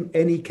spin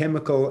any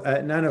chemical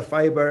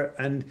nanofiber,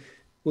 and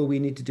will we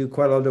need to do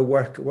quite a lot of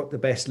work? What the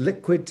best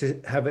liquid to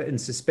have it in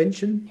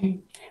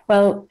suspension?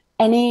 Well,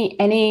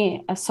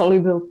 any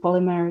soluble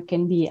polymer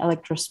can be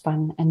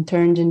electrospun and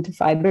turned into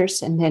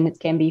fibers, and then it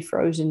can be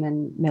frozen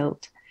and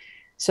milled.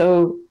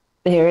 So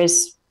there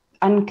is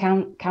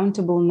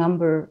uncountable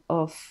number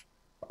of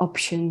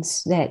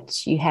options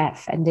that you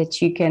have and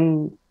that you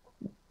can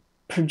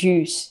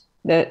produce.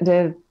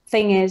 The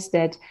thing is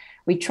that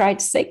we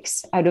tried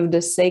 6. Out of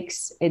the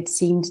 6, it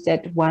seemed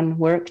that 1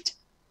 worked.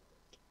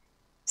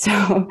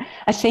 So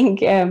I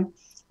think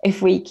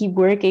if we keep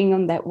working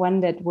on that one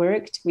that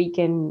worked, we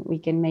can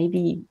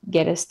maybe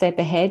get a step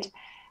ahead.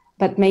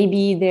 But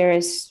maybe there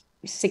is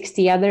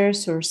 60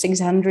 others or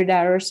 600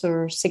 others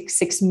or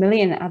 6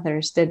 million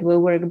others that will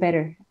work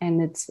better.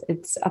 And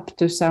it's up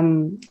to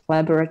some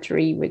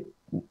laboratory with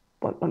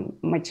on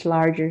much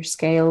larger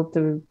scale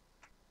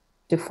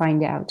to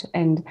find out.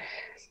 And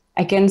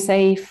I can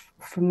say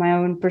from my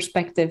own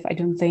perspective, I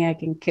don't think I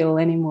can kill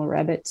any more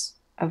rabbits.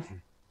 I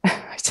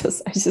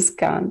just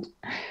can't.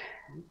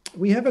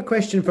 We have a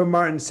question from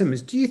Martin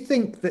Simmons. Do you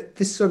think that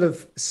this sort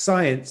of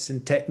science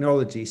and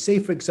technology, say,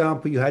 for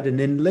example, you had an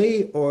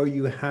inlay or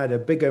you had a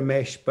bigger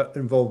mesh but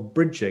involved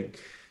bridging,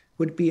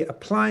 would be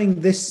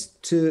applying this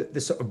to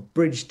the sort of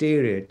bridged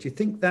area? Do you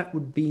think that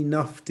would be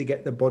enough to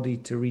get the body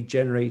to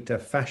regenerate a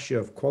fascia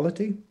of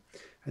quality?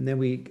 And then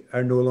we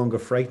are no longer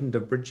frightened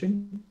of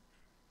bridging?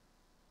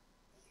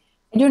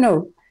 I don't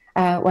know.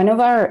 One of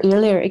our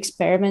earlier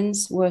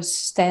experiments was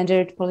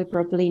standard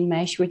polypropylene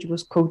mesh, which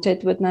was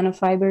coated with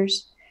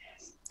nanofibers.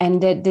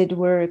 And that did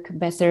work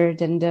better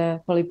than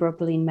the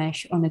polypropylene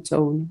mesh on its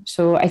own.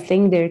 So I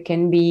think there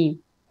can be,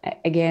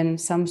 again,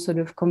 some sort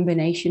of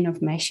combination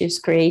of meshes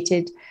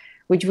created,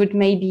 which would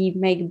maybe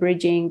make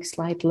bridging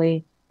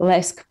slightly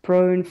less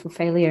prone for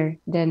failure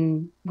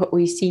than what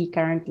we see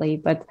currently.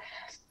 But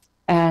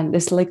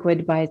this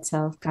liquid by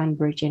itself can't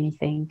bridge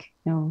anything,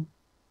 no.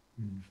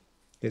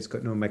 It's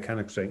got no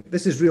mechanical strength.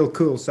 This is real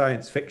cool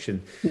science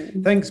fiction.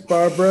 Thanks,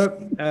 Barbara.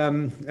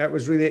 That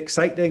was really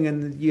exciting,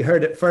 and you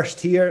heard it first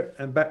here.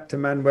 And back to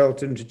Manuel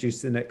to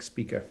introduce the next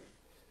speaker.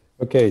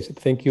 Okay, so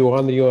thank you,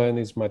 Andrew, and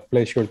it's my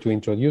pleasure to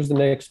introduce the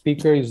next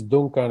speaker. Is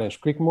Duncan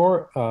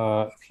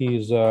Scrimgeour.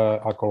 He's a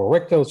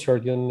colorectal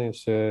surgeon.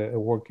 He's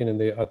working at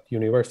the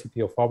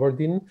University of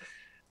Aberdeen,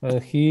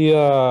 and he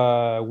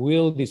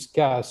will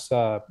discuss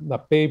a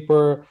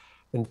paper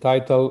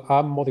entitled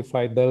 "A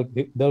Modified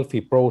Delphi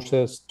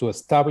Process to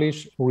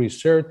Establish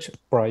Research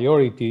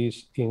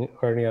Priorities in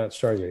Hernia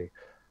Surgery."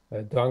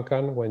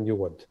 Duncan, when you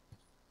want.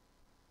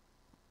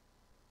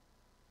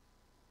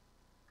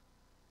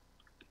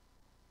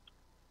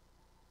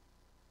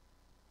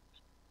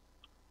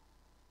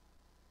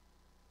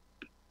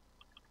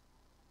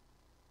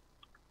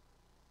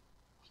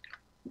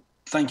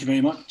 Thank you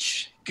very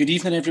much. Good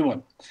evening,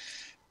 everyone.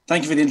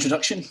 Thank you for the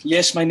introduction.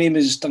 Yes, my name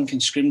is Duncan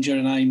Scrimgeour,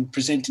 and I'm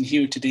presenting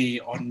here today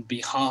on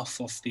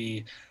behalf of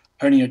the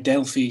Hernia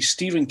Delphi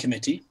Steering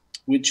Committee,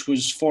 which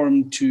was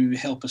formed to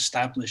help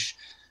establish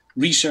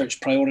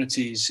research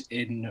priorities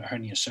in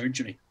hernia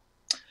surgery.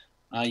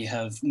 I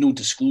have no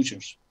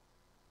disclosures.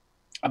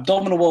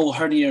 Abdominal wall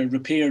hernia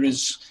repair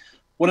is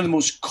one of the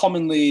most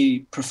commonly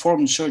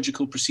performed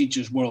surgical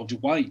procedures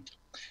worldwide.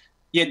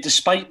 Yet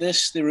despite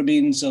this, there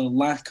remains a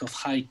lack of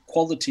high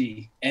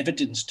quality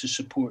evidence to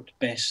support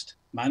best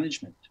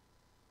management.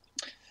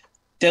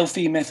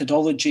 Delphi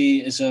methodology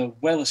is a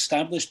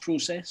well-established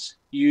process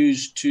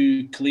used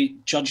to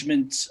collate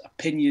judgments,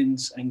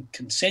 opinions, and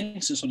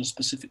consensus on a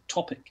specific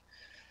topic.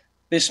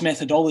 This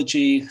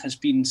methodology has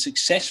been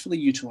successfully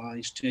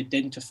utilized to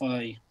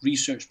identify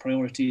research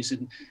priorities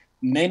in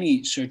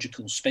many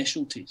surgical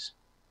specialties.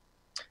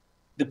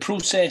 The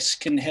process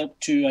can help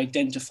to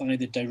identify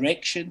the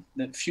direction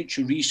that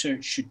future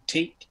research should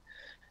take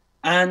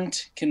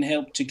and can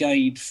help to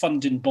guide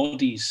funding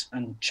bodies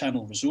and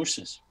channel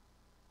resources.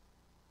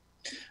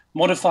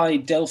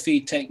 Modified Delphi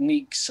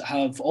techniques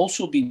have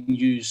also been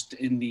used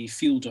in the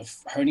field of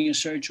hernia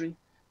surgery.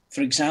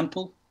 For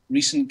example,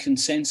 recent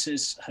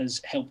consensus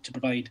has helped to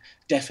provide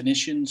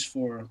definitions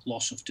for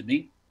loss of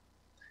domain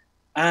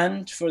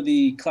and for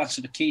the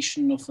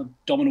classification of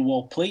abdominal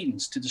wall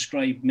planes to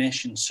describe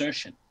mesh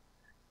insertion.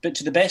 But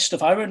to the best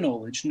of our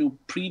knowledge, no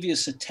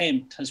previous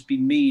attempt has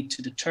been made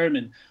to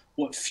determine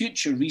what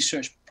future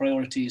research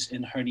priorities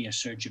in hernia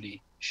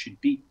surgery should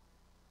be.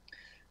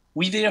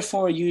 We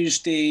therefore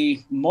used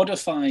a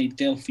modified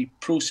Delphi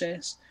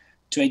process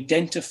to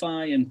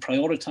identify and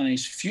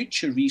prioritize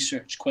future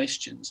research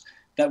questions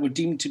that were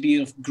deemed to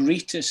be of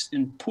greatest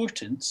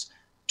importance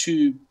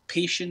to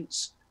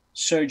patients,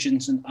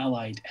 surgeons, and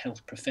allied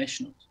health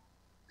professionals.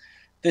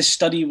 This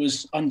study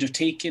was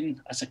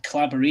undertaken as a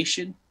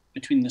collaboration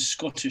between the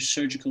Scottish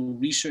Surgical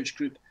Research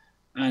Group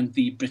and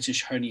the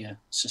British Hernia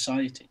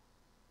Society.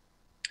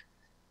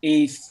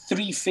 A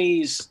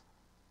three-phase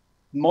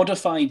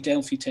modified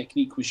Delphi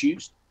technique was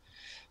used.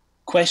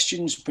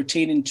 Questions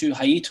pertaining to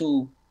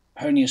hiatal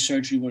hernia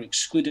surgery were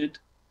excluded.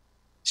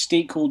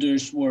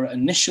 Stakeholders were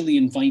initially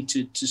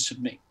invited to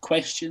submit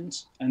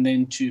questions and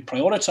then to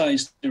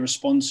prioritize their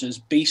responses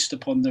based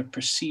upon their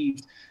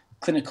perceived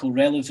clinical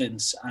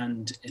relevance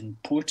and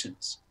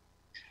importance.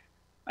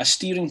 A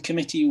steering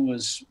committee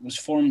was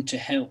formed to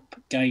help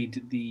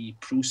guide the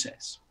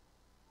process.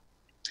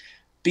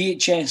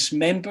 BHS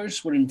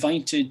members were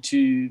invited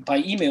by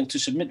email to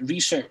submit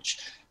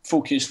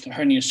research-focused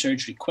hernia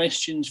surgery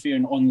questions via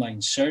an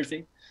online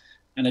survey,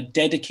 and a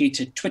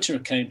dedicated Twitter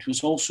account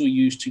was also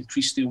used to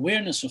increase the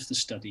awareness of the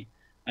study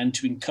and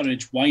to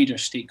encourage wider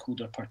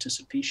stakeholder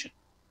participation.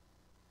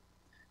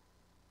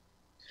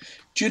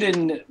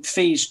 During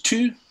phase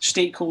 2,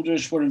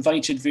 stakeholders were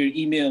invited via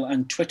email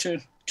and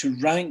Twitter to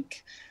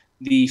rank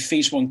the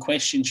phase 1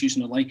 questions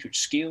using a Likert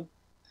scale.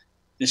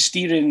 The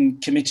steering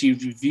committee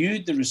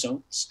reviewed the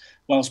results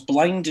whilst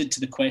blinded to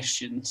the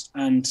questions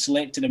and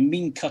selected a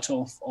mean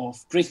cutoff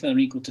of greater than or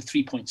equal to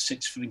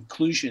 3.6 for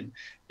inclusion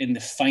in the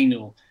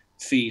final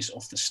phase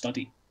of the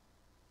study.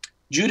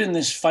 During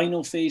this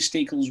final phase,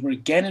 stakeholders were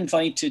again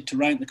invited to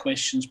rank the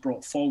questions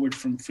brought forward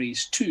from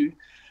phase 2,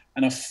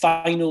 and a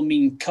final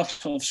mean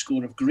cutoff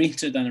score of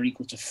greater than or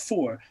equal to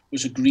 4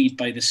 was agreed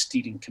by the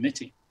steering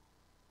committee.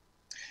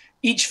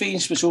 Each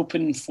phase was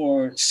open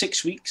for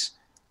 6 weeks.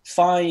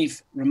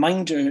 5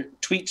 reminder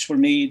tweets were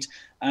made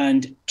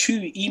and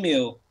 2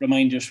 email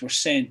reminders were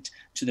sent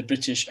to the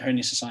British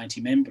Hernia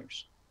Society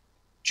members.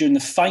 During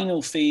the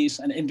final phase,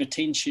 an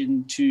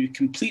invitation to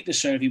complete the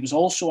survey was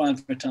also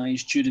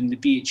advertised during the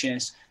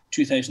BHS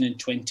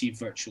 2020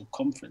 virtual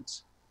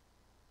conference.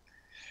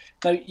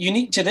 Now,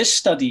 unique to this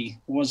study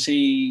was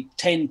a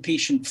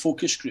 10-patient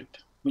focus group,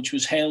 which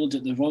was held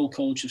at the Royal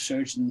College of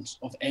Surgeons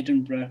of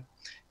Edinburgh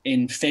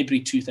in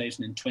February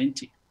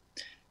 2020.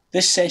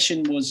 This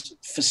session was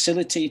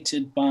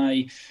facilitated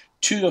by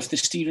 2 of the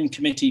steering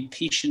committee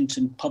patient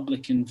and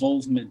public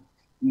involvement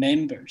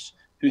members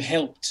who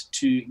helped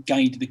to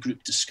guide the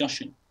group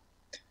discussion.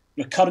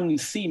 Recurring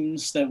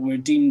themes that were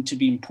deemed to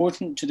be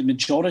important to the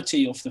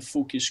majority of the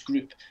focus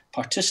group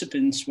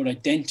participants were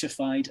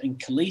identified and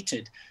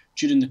collated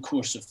during the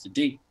course of the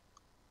day.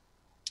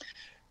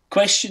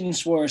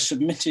 Questions were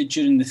submitted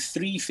during the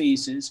 3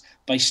 phases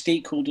by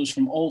stakeholders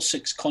from all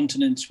 6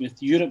 continents,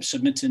 with Europe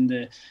submitting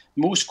the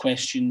most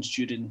questions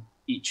during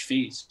each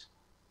phase.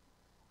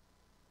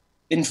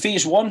 In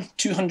phase 1,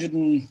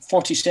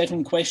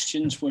 247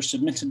 questions were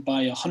submitted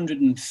by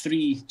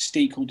 103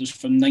 stakeholders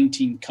from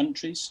 19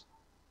 countries.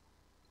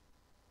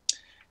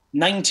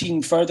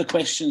 19 further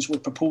questions were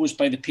proposed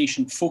by the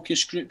patient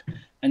focus group,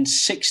 and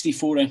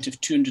 64 out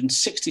of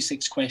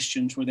 266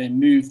 questions were then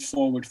moved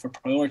forward for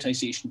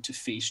prioritization to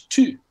phase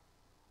 2.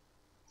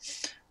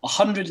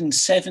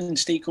 107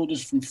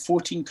 stakeholders from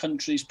 14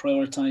 countries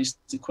prioritized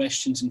the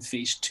questions in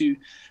phase 2,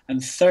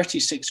 and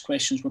 36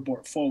 questions were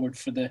brought forward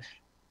for the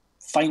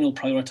final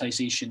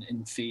prioritization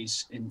in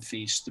phase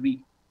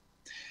 3.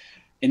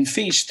 In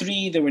phase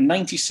 3, there were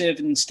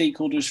 97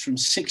 stakeholders from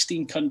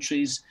 16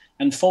 countries,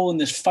 and following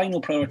this final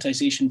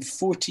prioritization,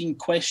 14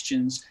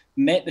 questions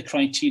met the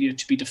criteria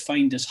to be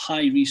defined as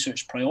high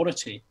research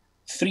priority.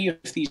 3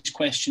 of these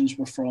questions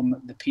were from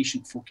the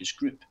patient focus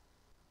group.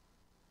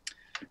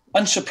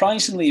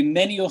 Unsurprisingly,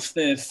 many of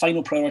the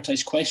final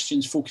prioritized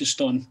questions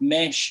focused on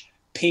mesh,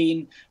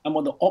 pain, and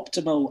what the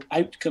optimal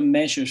outcome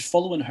measures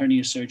following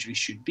hernia surgery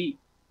should be.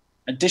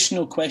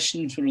 Additional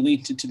questions were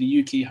related to the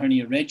UK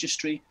Hernia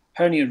Registry,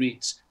 hernia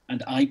rates,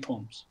 and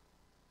IPOMs.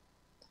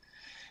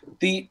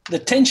 The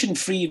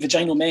tension-free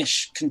vaginal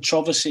mesh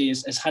controversy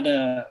has had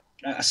a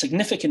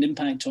significant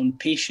impact on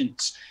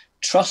patients'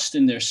 trust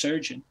in their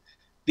surgeon.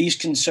 These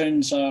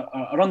concerns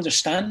are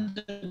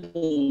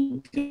understandable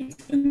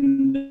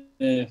given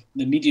the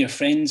media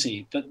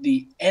frenzy, but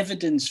the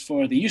evidence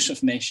for the use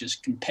of mesh is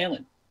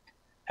compelling.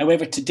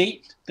 However, to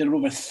date, there are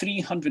over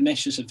 300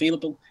 meshes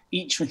available,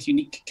 each with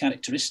unique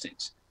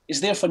characteristics. It's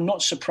therefore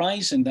not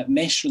surprising that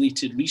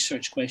mesh-related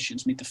research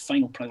questions made the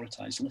final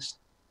prioritised list.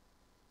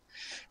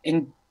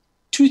 In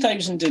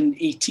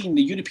 2018,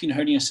 the European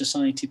Hernia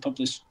Society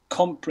published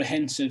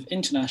comprehensive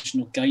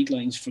international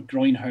guidelines for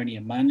groin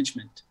hernia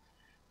management.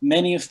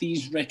 Many of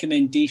these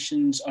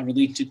recommendations are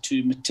related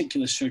to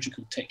meticulous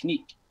surgical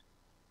technique.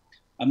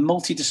 A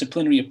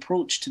multidisciplinary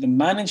approach to the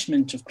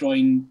management of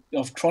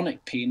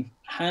chronic pain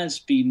has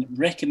been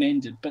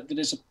recommended, but there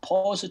is a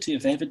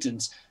positive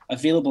evidence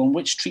available on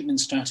which treatment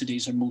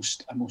strategies are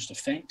most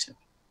effective.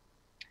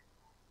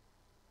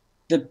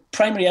 The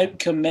primary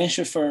outcome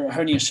measure for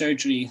hernia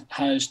surgery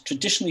has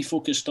traditionally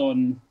focused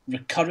on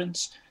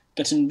recurrence,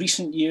 but in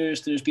recent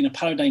years there's been a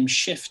paradigm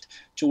shift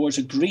towards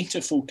a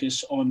greater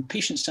focus on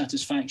patient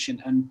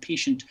satisfaction and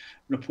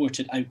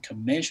patient-reported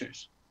outcome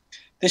measures.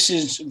 This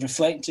is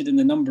reflected in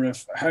the number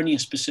of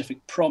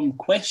hernia-specific PROM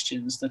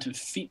questions that have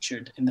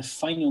featured in the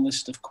final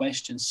list of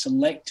questions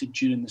selected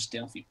during this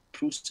Delphi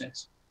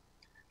process.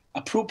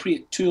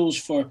 Appropriate tools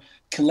for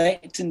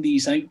collecting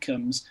these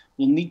outcomes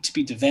will need to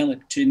be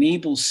developed to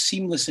enable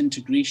seamless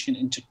integration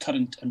into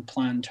current and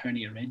planned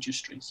hernia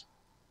registries.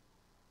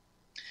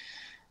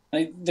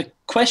 Now, the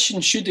question,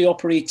 should the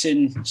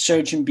operating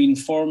surgeon be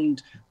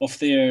informed of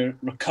their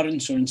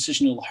recurrence or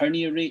incisional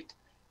hernia rate,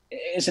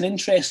 is an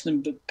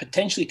interesting but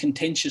potentially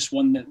contentious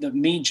one that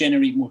may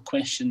generate more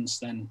questions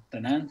than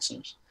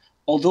answers.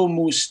 Although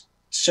most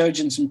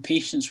surgeons and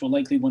patients will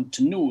likely want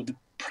to know, the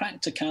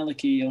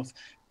practicality of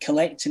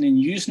collecting and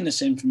using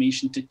this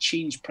information to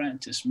change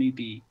practice may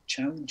be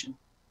challenging.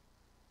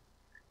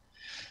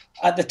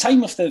 At the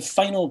time of the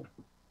final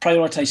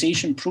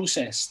prioritization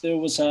process, there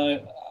was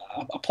a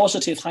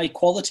positive high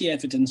quality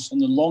evidence on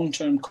the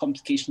long-term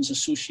complications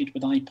associated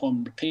with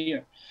IPOM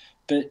repair.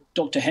 But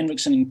Dr.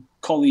 Henriksen and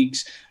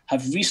colleagues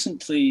have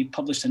recently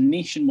published a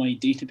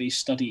nationwide database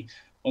study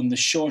on the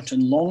short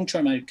and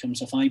long-term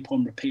outcomes of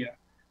IPOM repair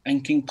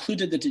and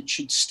concluded that it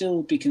should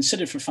still be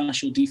considered for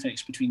fascial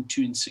defects between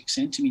 2 and 6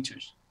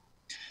 centimetres.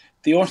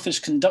 The authors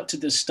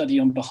conducted this study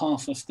on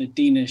behalf of the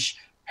Danish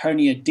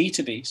hernia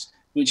database,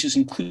 which has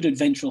included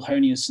ventral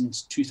hernias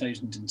since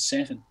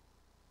 2007.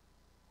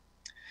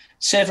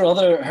 Several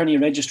other hernia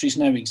registries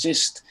now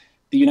exist.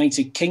 The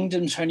United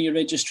Kingdom's hernia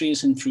registry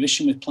is in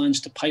fruition with plans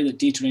to pilot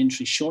data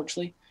entry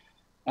shortly.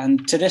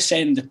 And to this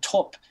end, the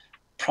top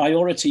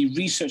priority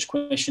research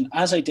question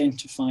as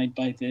identified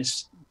by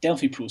this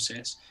Delphi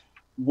process,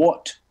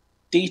 what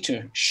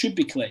data should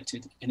be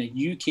collected in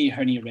a UK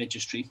hernia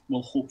registry,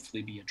 will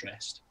hopefully be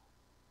addressed.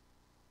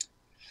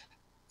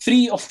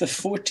 3 of the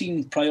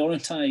 14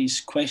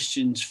 prioritised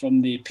questions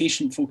from the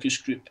patient focus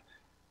group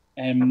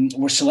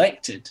were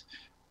selected.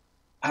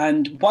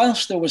 And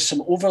whilst there was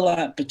some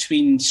overlap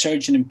between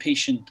surgeon and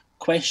patient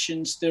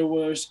questions, there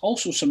was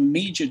also some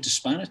major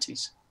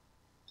disparities.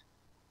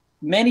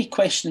 Many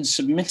questions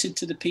submitted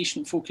to the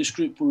patient focus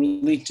group were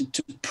related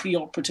to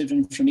preoperative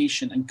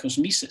information and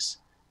cosmesis.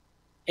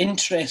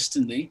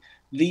 Interestingly,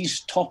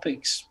 these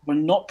topics were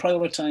not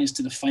prioritised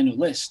to the final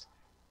list,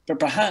 but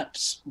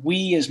perhaps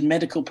we as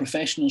medical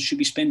professionals should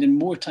be spending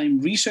more time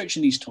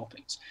researching these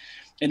topics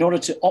in order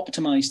to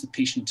optimise the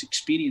patient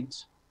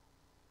experience.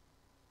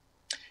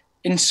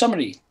 In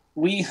summary,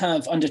 we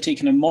have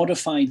undertaken a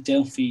modified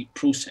Delphi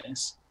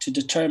process to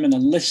determine a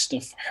list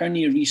of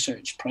hernia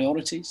research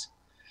priorities.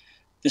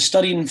 The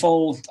study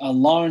involved a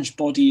large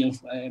body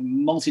of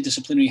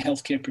multidisciplinary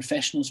healthcare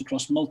professionals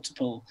across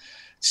multiple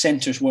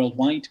centres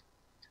worldwide.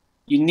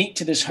 Unique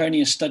to this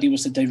hernia study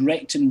was the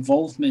direct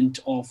involvement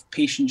of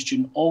patients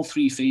during all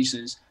 3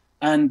 phases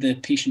and the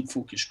patient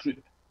focus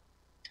group.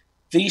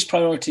 These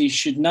priorities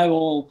should now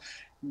all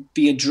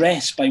be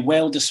addressed by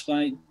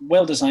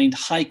well-designed,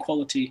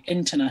 high-quality,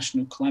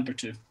 international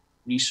collaborative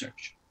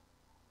research.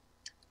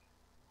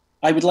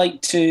 I would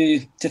like to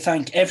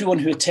thank everyone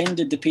who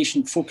attended the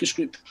patient focus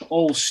group,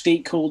 all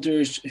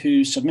stakeholders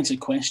who submitted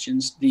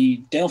questions, the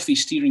Delphi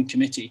Steering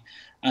Committee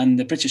and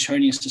the British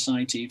Hernia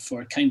Society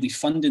for kindly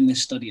funding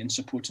this study and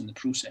supporting the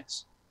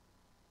process.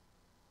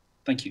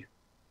 Thank you.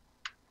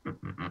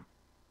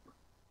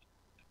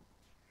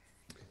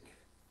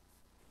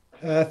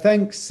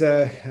 Thanks,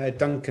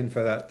 Duncan,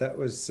 for that. That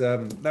was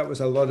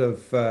a lot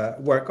of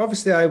work.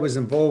 Obviously, I was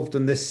involved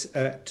in this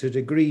to a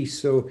degree,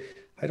 so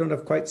I don't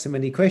have quite so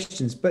many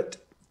questions, but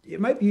it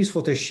might be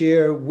useful to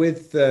share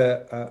with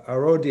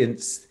our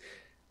audience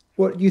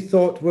what you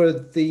thought were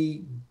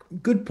the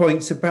good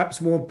points and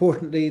perhaps more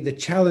importantly, the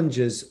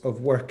challenges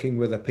of working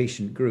with a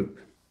patient group.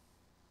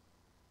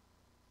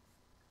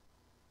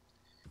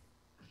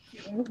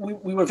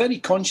 We were very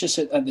conscious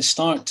at the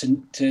start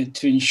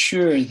to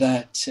ensure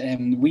that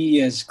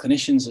we as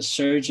clinicians, as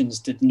surgeons,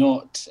 did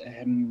not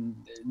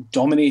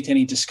dominate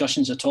any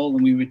discussions at all,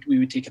 and we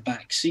would take a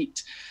back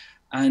seat.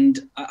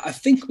 And I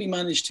think we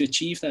managed to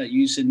achieve that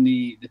using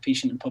the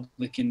patient and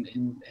public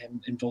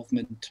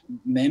involvement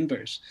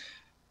members.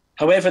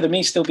 However, there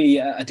may still be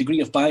a degree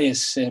of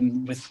bias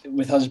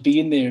with us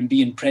being there and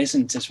being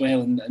present as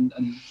well. And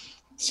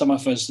some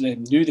of us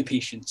knew the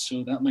patients,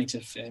 so that might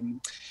have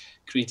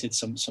created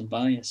some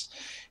bias.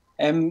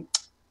 I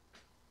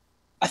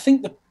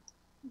think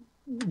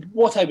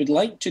what I would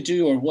like to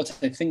do, or what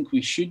I think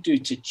we should do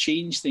to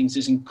change things,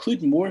 is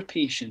include more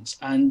patients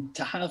and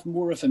to have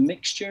more of a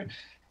mixture.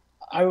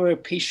 Our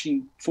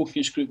patient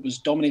focus group was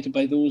dominated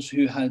by those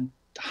who had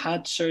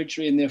had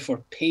surgery, and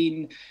therefore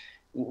pain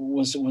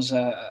was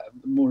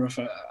more of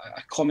a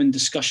common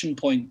discussion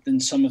point than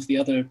some of the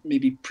other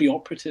maybe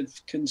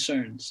preoperative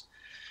concerns.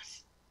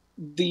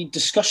 The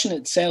discussion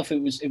itself, it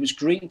was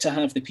great to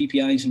have the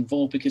PPIs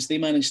involved because they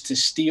managed to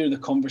steer the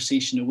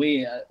conversation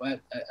away.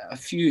 A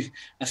few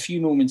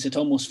moments, it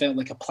almost felt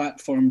like a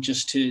platform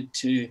just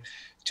to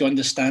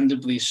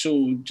understandably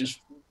so just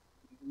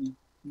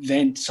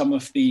vent some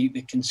of the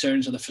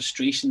concerns or the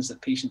frustrations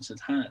that patients had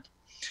had.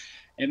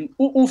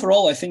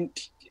 Overall, I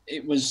think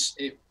it was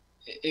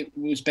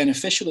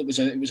beneficial. It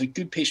was a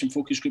good patient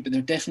focus group, but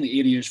there are definitely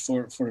areas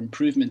for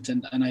improvement,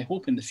 and I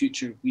hope in the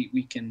future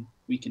we can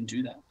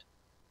do that.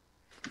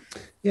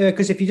 Yeah,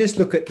 because if you just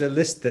look at the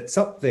list that's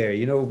up there,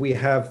 you know, we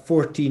have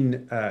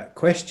 14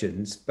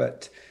 questions,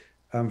 but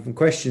from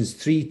questions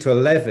 3 to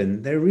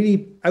 11, they're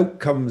really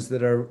outcomes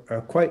that are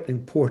quite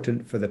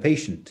important for the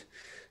patient,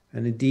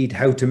 and indeed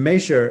how to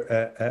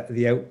measure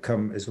the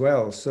outcome as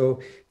well.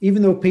 So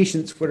even though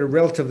patients were a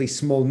relatively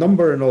small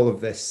number in all of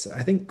this,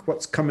 I think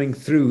what's coming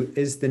through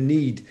is the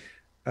need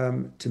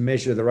to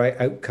measure the right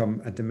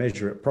outcome and to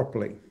measure it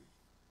properly.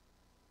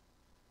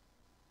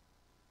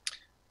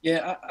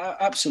 Yeah,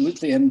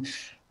 absolutely. And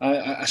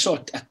I saw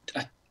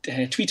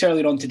a tweet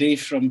earlier on today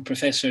from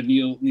Professor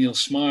Neil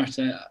Smart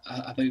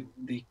about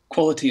the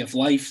quality of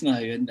life now,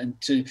 and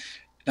to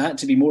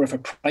be more of a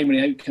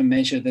primary outcome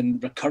measure than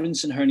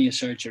recurrence in hernia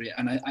surgery.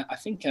 And I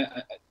think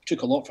I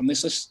took a lot from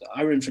this.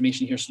 Our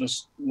information here, so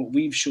what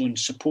we've shown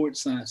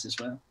supports that as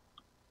well.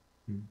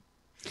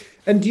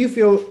 And do you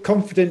feel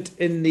confident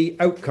in the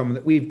outcome,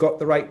 that we've got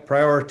the right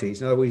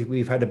priorities? Now,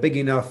 we've had a big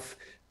enough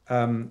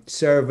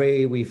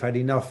survey, we've had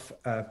enough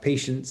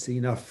patients,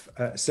 enough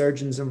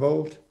surgeons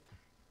involved?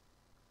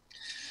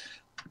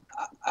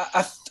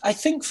 I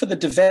think for the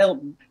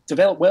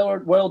developed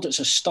world, it's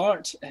a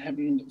start.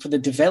 For the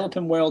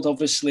developing world,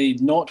 obviously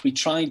not. We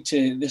tried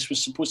to. This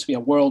was supposed to be a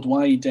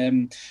worldwide,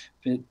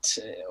 but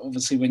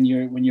obviously when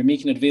you're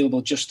making it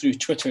available just through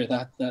Twitter,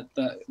 that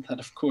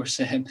of course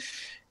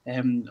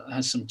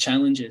has some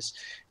challenges.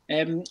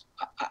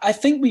 I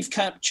think we've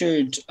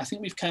captured.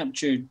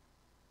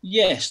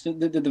 Yes,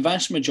 the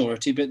vast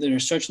majority, but there are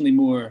certainly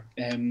more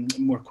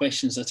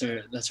questions that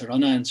are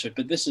unanswered.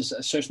 But this is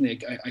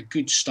certainly a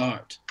good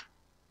start.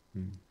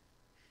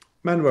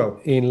 Manuel,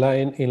 in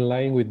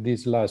line with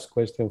this last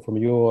question from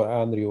you,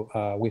 Andrew,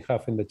 we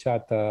have in the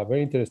chat a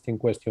very interesting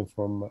question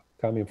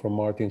coming from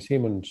Martin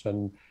Simmons,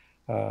 and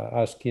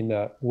asking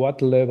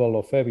what level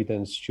of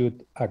evidence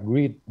should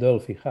agreed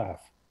Delphi have?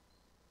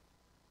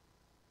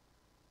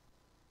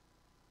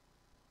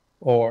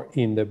 Or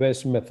in the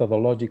best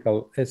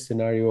methodological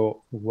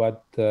scenario,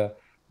 what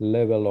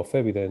level of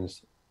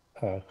evidence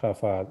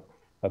have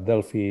a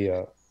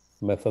Delphi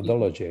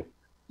methodology?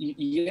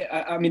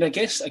 Yeah, I mean, I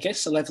guess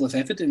the level of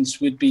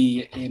evidence would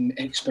be in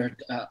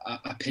expert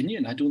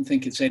opinion. I don't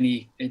think it's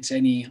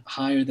any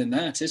higher than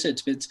that, is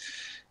it? But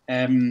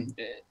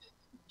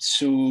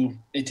So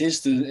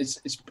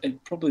it's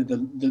probably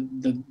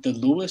the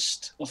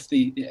lowest of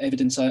the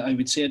evidence, I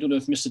would say. I don't know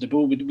if Mr. de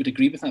Beaux would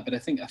agree with that, but I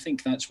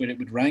think that's where it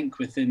would rank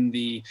within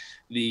the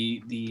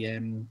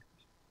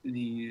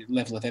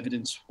level of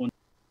evidence.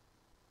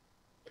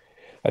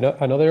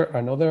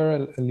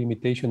 Another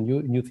limitation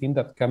you think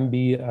that can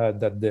be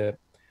that the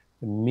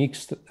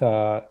mixed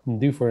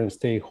different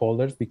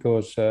stakeholders,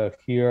 because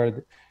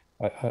here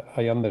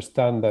I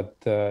understand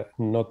that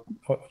not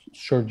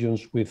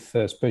surgeons with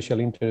special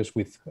interest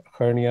with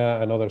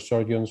hernia and other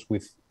surgeons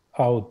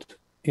without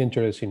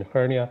interest in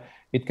hernia,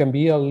 it can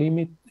be a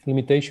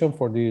limitation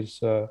for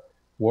this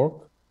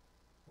work.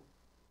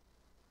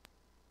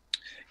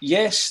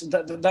 Yes,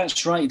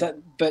 that's right.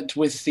 But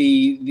with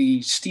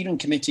the steering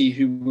committee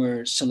who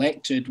were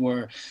selected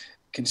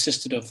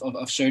consisted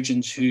of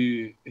surgeons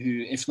who,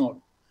 if not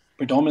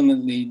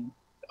predominantly,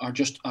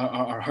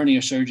 are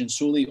hernia surgeons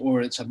solely,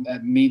 or it's a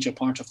major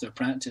part of their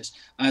practice,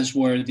 as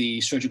were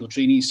the surgical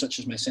trainees such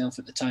as myself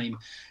at the time.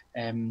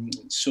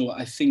 So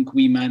I think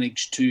we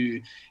managed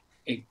to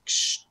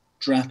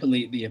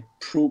extrapolate the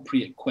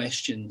appropriate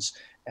questions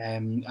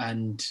and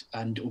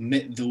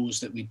omit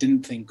those that we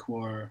didn't think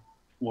were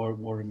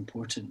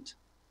important.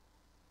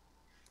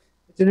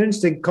 It's an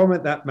interesting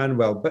comment, that,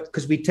 Manuel, but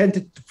because we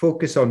tended to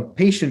focus on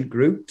patient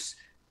groups,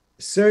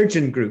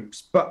 surgeon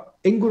groups, but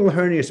inguinal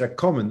hernias are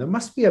common. There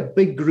must be a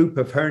big group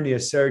of hernia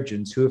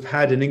surgeons who have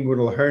had an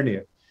inguinal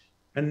hernia,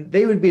 and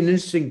they would be an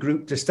interesting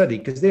group to study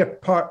because they're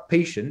part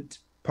patient,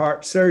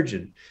 part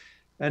surgeon.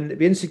 And it'd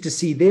be interesting to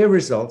see their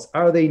results.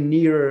 Are they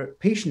nearer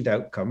patient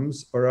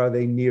outcomes or are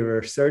they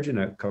nearer surgeon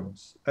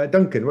outcomes?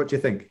 Duncan, what do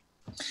you think?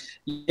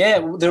 Yeah,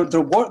 there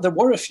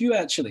were a few,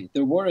 actually.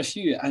 There were a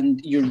few,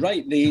 and you're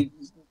right. The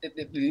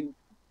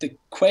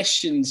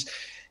questions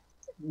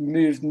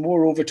moved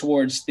more over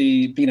towards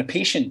being a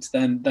patient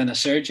than a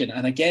surgeon.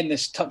 And again,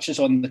 this touches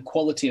on the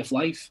quality of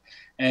life.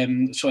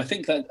 So I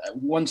think that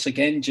once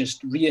again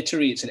just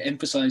reiterates and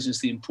emphasizes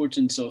the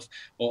importance of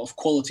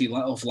quality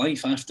of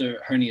life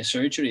after hernia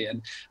surgery.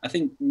 And I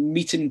think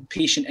meeting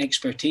patient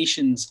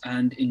expectations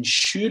and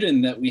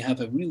ensuring that we have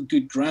a real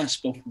good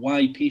grasp of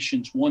why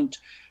patients want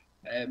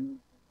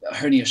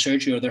hernia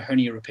surgery or their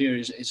hernia repair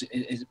is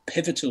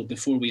pivotal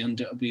before we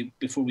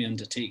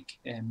undertake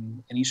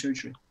any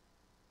surgery.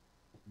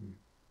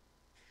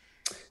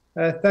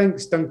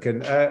 Thanks,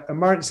 Duncan.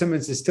 Martin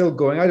Simmons is still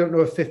going. I don't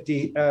know if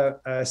 50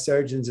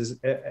 surgeons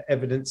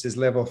evidence is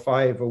level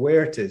 5 or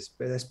where it is,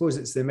 but I suppose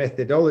it's the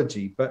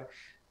methodology. But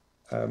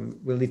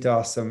we'll need to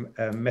ask some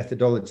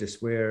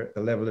methodologists where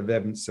the level of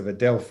evidence of a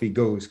Delphi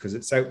goes, because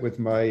it's out with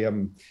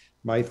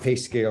my pay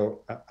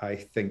scale, I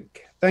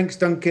think. Thanks,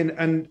 Duncan.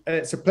 And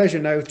it's a pleasure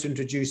now to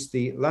introduce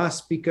the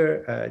last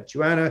speaker,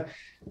 Joana,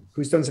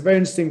 who's done some very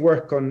interesting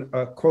work on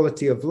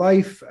quality of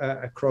life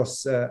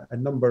across a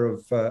number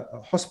of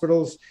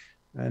hospitals.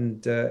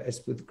 And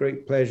it's with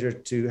great pleasure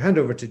to hand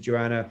over to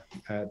Joana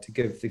to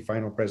give the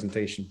final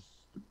presentation.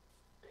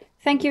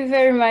 Thank you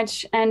very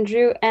much,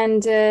 Andrew.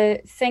 And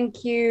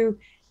thank you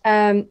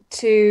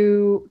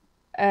to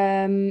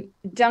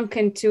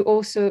Duncan to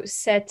also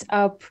set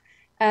up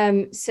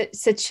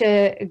such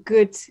a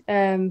good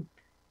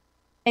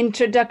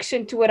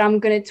introduction to what I'm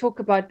going to talk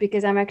about,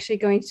 because I'm actually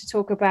going to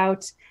talk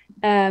about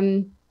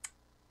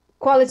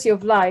quality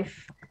of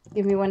life.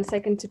 Give me 1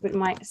 second to put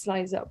my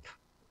slides up.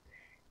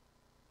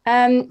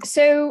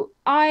 So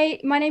my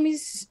name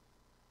is,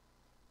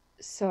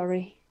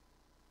 sorry,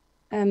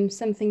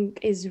 something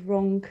is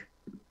wrong.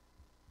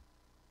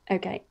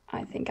 Okay,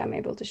 I think I'm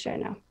able to share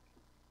now.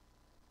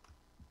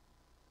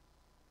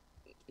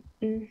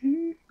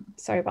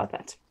 Sorry about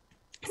that.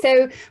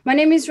 So my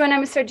name is Joana.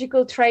 I'm a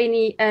surgical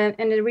trainee and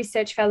a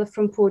research fellow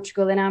from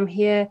Portugal, and I'm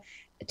here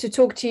to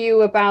talk to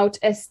you about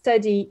a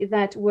study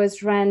that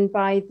was run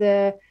by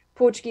the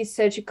Portuguese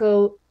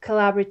Surgical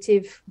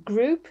Collaborative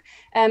Group.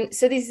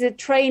 So this is a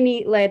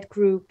trainee-led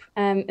group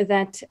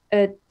that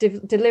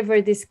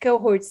delivered this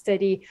cohort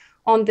study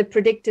on the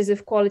predictors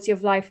of quality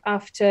of life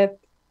after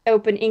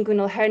open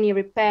inguinal hernia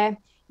repair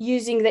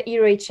using the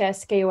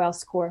EuraHS-QoL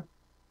score.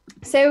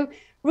 So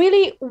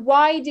really,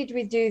 why did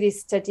we do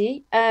this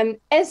study?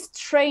 As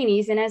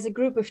trainees and as a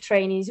group of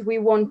trainees, we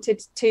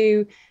wanted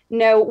to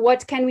know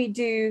what can we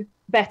do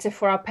better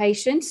for our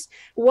patients,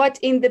 what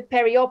in the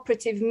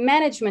perioperative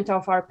management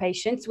of our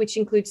patients, which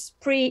includes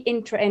pre,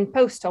 intra, and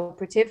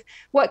post-operative,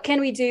 what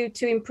can we do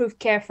to improve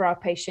care for our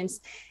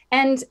patients?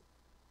 And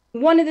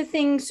one of the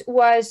things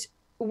was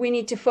we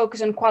need to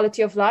focus on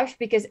quality of life,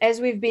 because as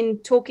we've been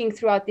talking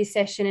throughout this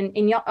session and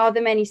in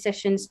other many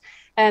sessions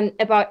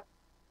about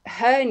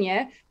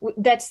hernia,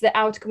 that's the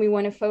outcome we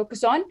want to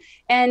focus on.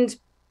 And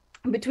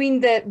between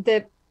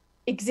the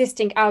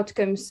existing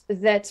outcomes,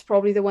 that's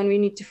probably the one we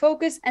need to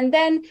focus. And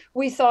then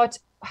we thought,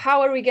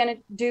 how are we going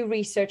to do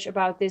research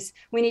about this?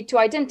 We need to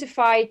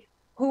identify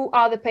who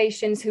are the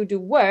patients who do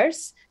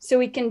worse so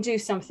we can do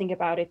something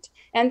about it.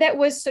 And that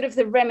was sort of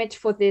the remit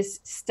for this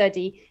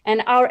study.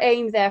 And our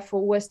aim,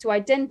 therefore, was to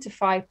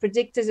identify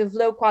predictors of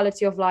low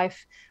quality of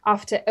life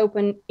after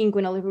open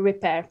inguinal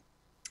repair.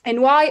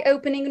 And why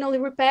open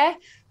inguinal repair?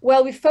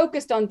 Well, we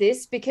focused on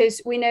this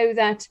because we know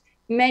that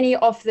many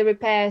of the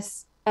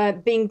repairs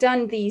being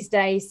done these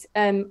days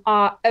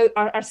are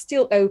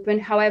still open.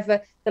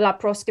 However, the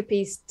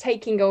laparoscopy is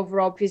taking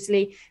over,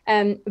 obviously.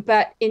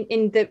 But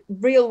in the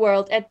real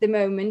world at the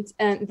moment,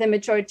 the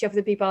majority of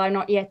the people are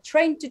not yet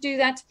trained to do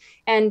that.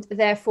 And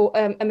therefore,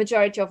 a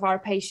majority of our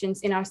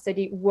patients in our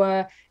study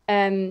were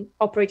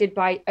operated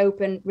by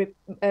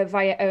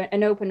via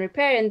an open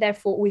repair. And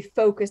therefore, we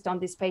focused on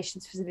these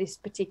patients for this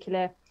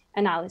particular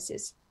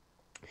analysis.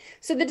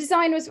 So the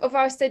design of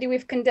our study,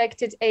 we've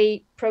conducted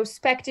a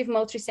prospective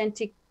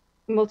multicentric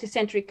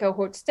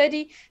cohort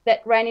study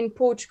that ran in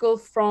Portugal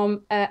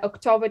from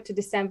October to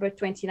December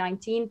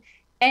 2019.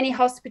 Any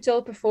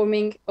hospital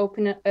performing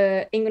open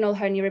inguinal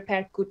hernia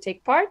repair could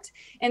take part.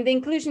 And the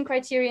inclusion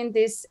criteria in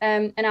this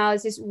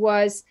analysis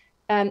was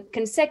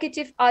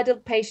consecutive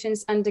adult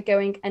patients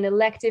undergoing an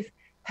elective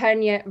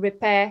hernia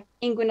repair,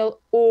 inguinal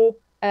or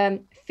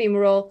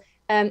femoral,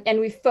 and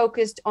we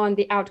focused on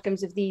the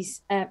outcomes of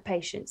these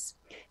patients.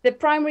 The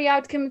primary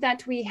outcome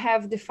that we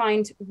have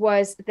defined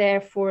was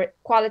therefore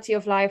quality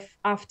of life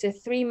after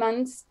 3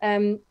 months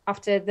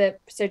after the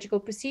surgical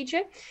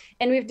procedure.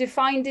 And we've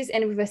defined this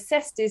and we've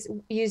assessed this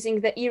using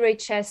the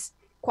EuraHS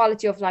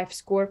quality of life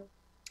score.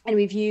 And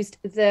we've used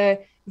the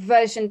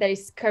version that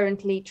is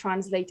currently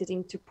translated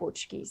into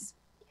Portuguese.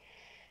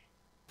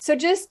 So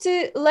just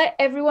to let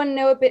everyone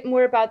know a bit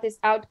more about this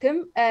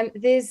outcome,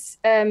 this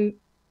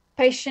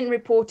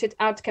patient-reported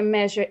outcome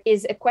measure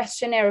is a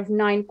questionnaire of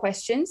 9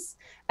 questions.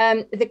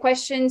 The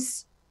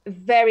questions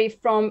vary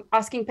from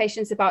asking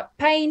patients about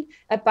pain,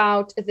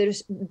 about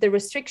the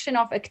restriction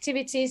of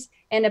activities,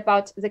 and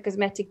about the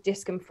cosmetic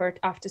discomfort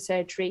after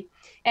surgery.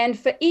 And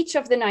for each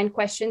of the 9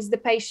 questions, the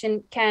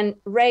patient can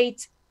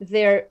rate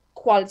their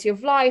quality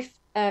of life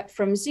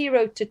from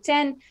 0 to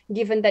 10,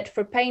 given that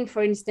for pain,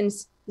 for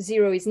instance,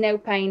 0 is no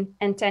pain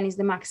and 10 is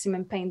the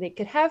maximum pain they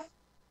could have.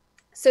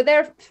 So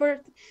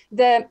therefore,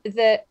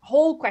 the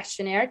whole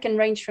questionnaire can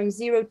range from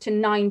 0 to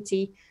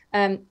 90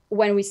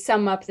 when we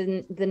sum up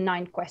the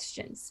 9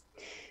 questions.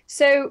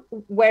 So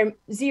where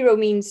 0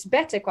 means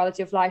better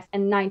quality of life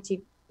and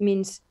 90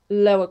 means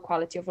lower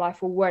quality of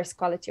life or worse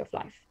quality of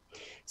life.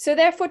 So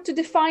therefore, to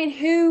define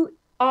who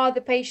are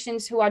the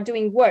patients who are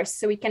doing worse,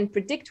 so we can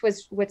predict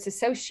what's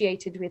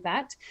associated with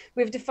that,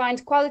 we've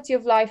defined quality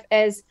of life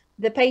as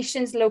the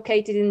patients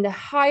located in the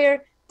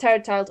higher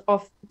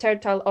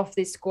tertile of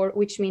this score,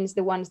 which means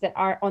the ones that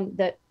are on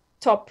the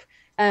top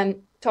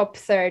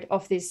third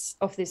of this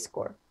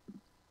score.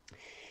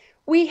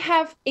 We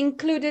have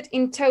included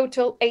in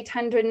total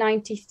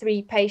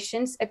 893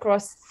 patients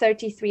across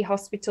 33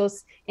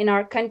 hospitals in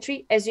our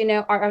country. As you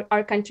know,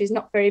 our country is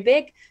not very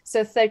big,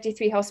 so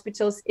 33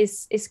 hospitals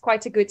is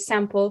quite a good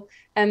sample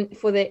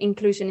for the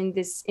inclusion in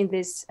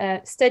this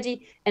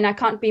study. And I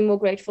can't be more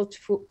grateful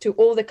to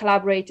all the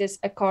collaborators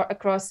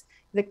across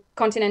the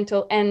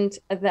continental and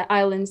the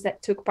islands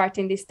that took part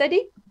in this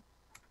study.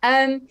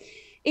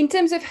 In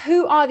terms of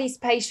who are these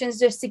patients,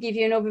 just to give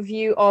you an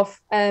overview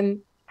of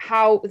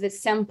how the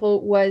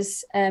sample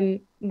was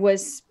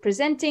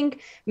presenting,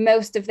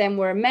 most of them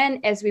were men,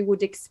 as we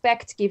would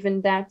expect,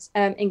 given that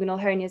inguinal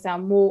hernias are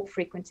more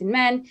frequent in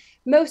men.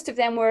 Most of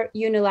them were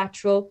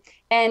unilateral.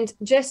 And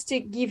just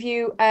to give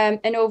you an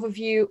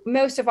overview,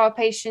 most of our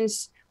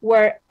patients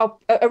were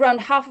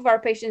around half of our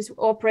patients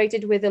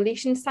operated with a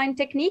Liechtenstein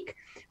technique,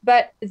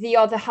 but the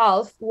other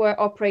half were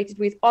operated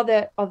with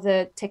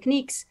other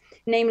techniques,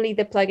 namely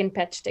the plug and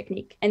patch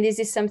technique. And this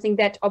is something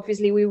that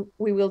obviously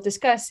we will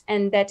discuss,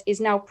 and that is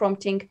now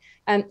prompting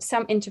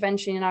some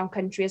intervention in our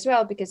country as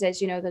well, because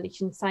as you know, the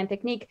Liechtenstein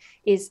technique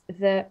is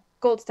the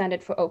gold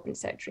standard for open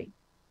surgery.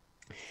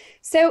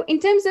 So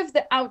in terms of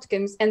the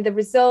outcomes and the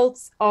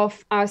results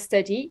of our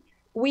study,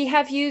 we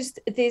have used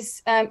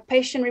this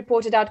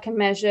patient-reported outcome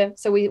measure.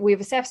 So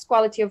we've assessed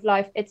quality of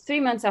life at 3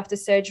 months after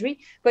surgery,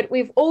 but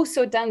we've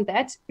also done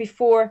that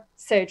before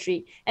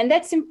surgery. And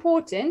that's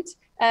important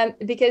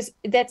because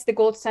that's the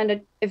gold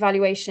standard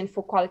evaluation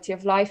for quality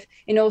of life.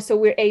 And also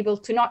we're able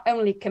to not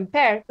only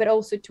compare, but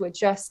also to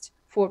adjust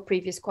for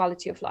previous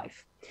quality of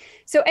life.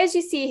 So as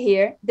you see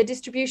here, the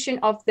distribution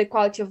of the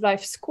quality of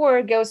life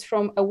score goes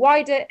from a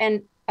wider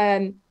and,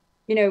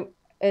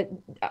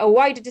 a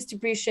wider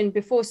distribution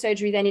before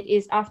surgery than it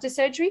is after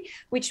surgery,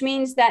 which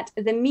means that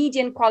the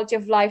median quality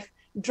of life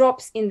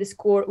drops in the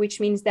score, which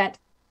means that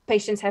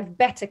patients have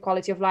better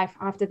quality of life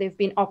after they've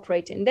been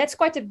operated. And that's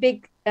quite a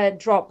big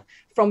drop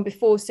from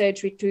before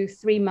surgery to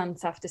 3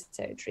 months after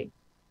surgery.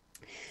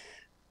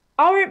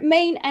 Our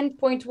main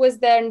endpoint was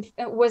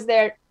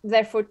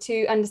therefore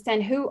to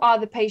understand who are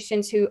the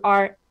patients who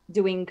are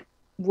doing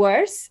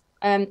worse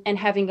and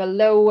having a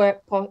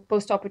lower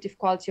post-operative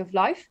quality of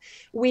life.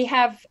 We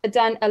have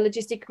done a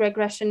logistic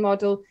regression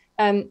model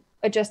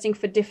adjusting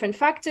for different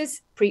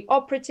factors,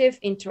 pre-operative,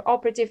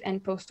 intraoperative,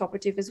 and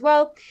post-operative as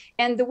well.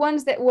 And the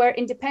ones that were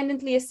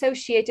independently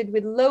associated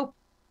with low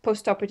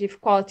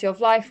post-operative quality of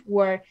life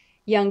were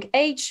young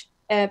age,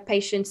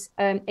 patients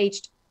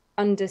aged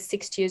under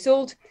 60 years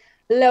old,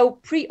 low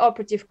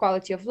pre-operative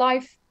quality of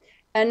life,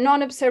 a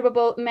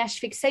non-observable mesh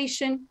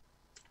fixation,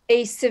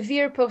 a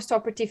severe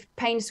postoperative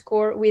pain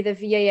score with a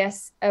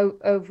VAS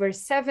over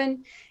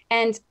 7,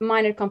 and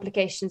minor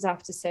complications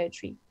after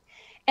surgery.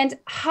 And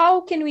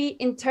how can we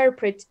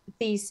interpret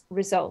these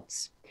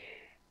results?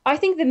 I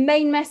think the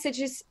main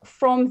messages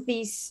from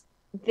this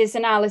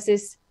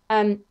analysis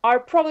are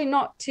probably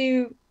not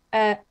too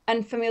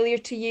unfamiliar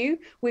to you.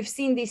 We've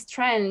seen these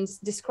trends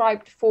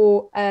described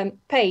for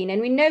pain,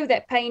 and we know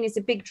that pain is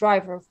a big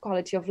driver of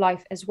quality of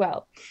life as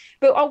well.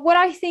 But what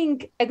I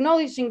think,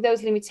 acknowledging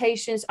those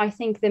limitations, I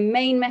think the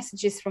main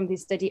messages from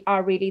this study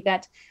are really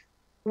that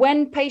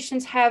when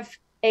patients have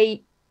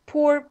a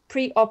poor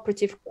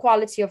preoperative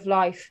quality of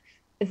life,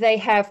 they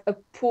have a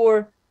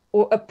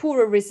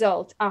poorer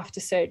result after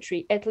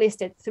surgery, at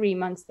least at 3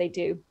 months they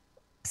do.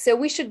 So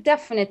we should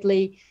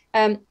definitely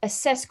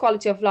assess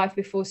quality of life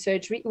before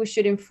surgery. We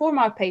should inform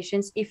our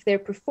patients if they're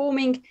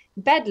performing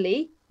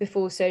badly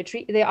before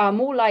surgery, they are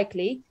more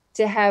likely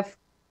to have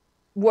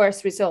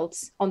worse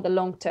results on the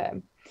long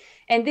term.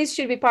 And this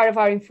should be part of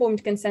our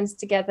informed consent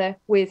together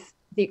with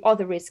the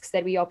other risks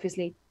that we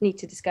obviously need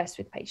to discuss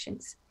with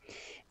patients.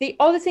 The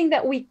other thing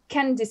that we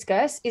can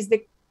discuss is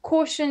the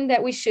caution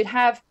that we should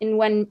have in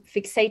when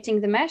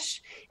fixating the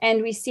mesh.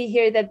 And we see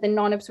here that the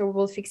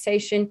non-absorbable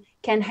fixation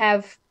can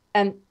have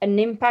an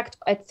impact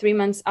at 3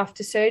 months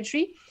after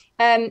surgery.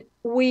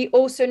 We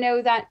also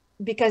know that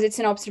because it's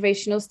an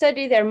observational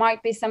study, there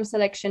might be some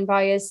selection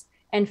bias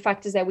and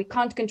factors that we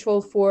can't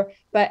control for,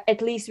 but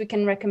at least we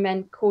can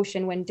recommend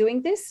caution when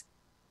doing this.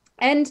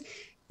 And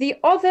the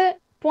other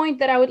point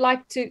that I would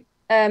like to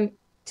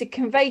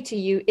convey to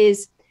you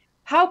is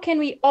how can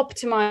we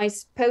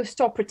optimize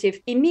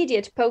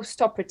immediate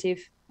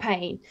post-operative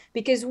pain?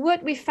 Because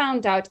what we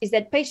found out is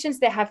that patients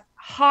that have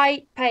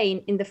high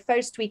pain in the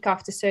first week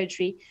after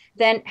surgery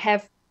then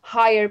have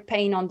higher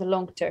pain on the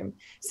long term.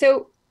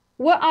 So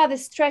what are the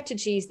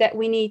strategies that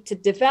we need to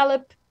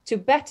develop to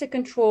better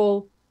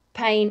control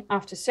pain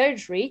after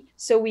surgery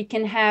so we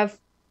can have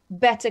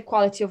better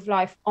quality of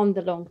life on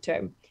the long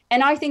term?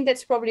 And I think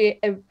that's probably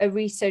a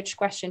research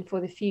question for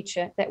the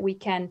future that we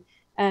can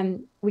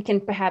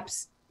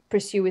perhaps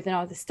pursue with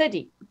another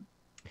study.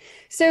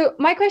 So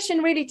my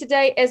question really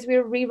today, as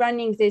we're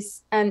rerunning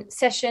this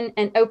session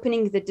and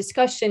opening the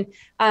discussion,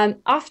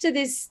 after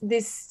this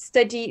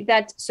study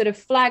that sort of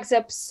flags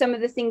up some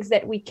of the things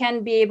that we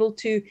can be able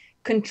to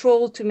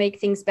control to make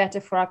things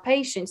better for our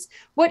patients,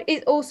 what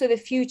is also the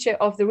future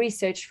of the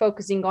research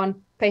focusing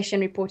on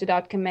patient-reported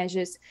outcome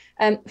measures?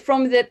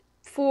 From the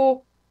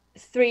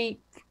three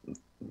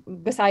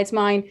besides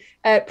mine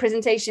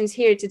presentations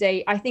here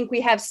today, I think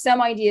we have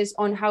some ideas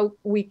on how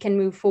we can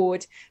move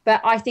forward,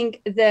 but I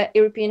think the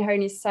European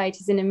Hernia Society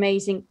is an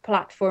amazing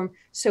platform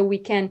so we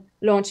can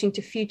launch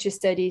into future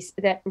studies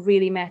that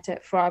really matter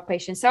for our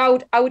patients. So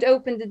I would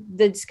open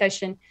the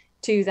discussion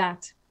to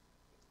that.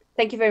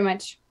 Thank you very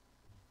much.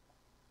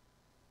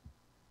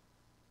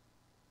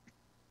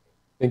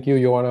 Thank you,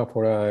 Joana,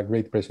 for a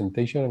great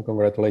presentation, and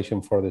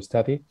congratulations for the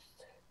study.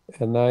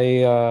 And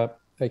I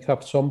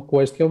have some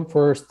questions.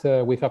 First,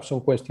 we have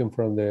some questions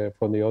from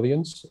the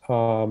audience.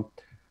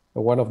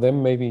 One of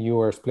them, maybe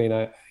you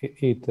explained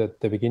it at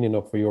the beginning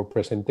of your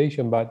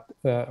presentation, but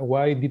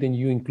why didn't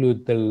you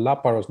include the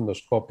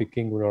laparoscopic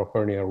inguinal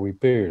hernia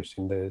repairs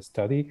in the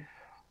study?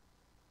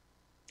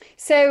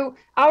 So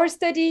our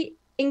study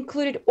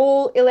included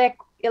all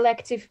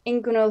elective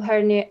inguinal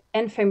hernia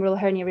and femoral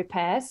hernia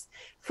repairs.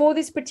 For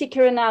this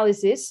particular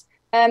analysis,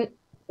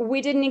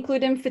 we didn't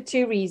include them for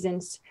 2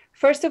 reasons.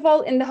 First of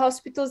all, in the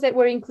hospitals that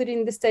were included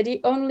in the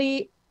study,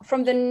 only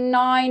from the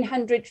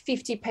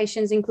 950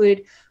 patients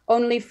included,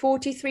 only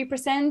 43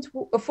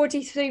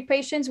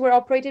 patients were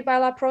operated by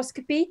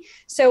laparoscopy.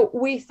 So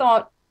we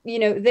thought,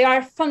 they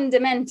are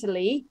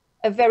fundamentally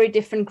a very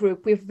different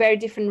group with very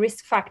different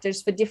risk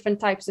factors for different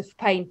types of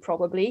pain,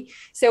 probably.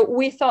 So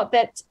we thought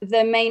that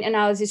the main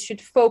analysis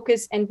should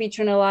focus and be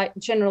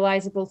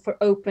generalizable for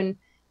open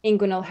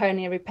inguinal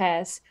hernia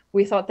repairs.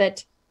 We thought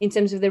that in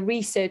terms of the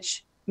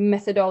research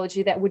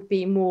methodology, that would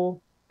be more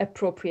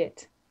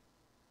appropriate.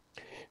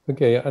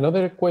 Okay,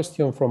 another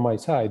question from my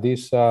side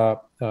is,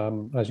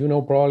 as you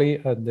know, probably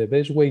the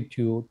best way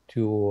to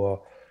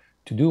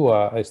do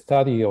a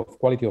study of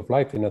quality of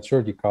life in a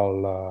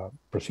surgical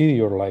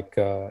procedure like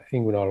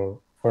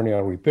inguinal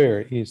hernia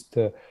repair is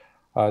to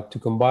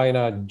combine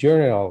a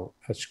general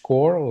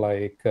score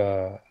like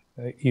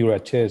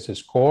EuraHS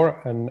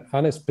score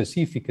and a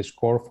specific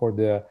score for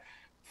the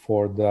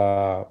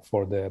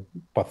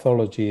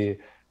pathology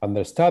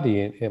under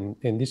study.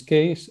 In this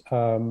case,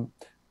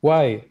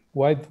 why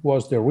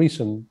was the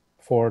reason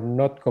for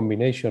not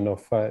combination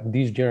of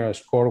this general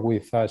score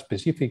with a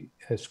specific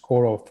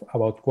score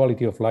about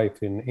quality of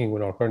life in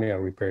inguinal hernia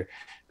repair?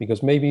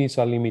 Because maybe it's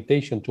a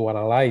limitation to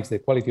analyze the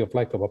quality of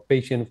life of a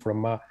patient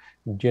from a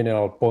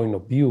general point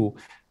of view.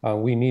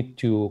 We need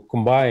to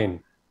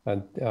combine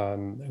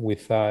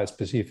with a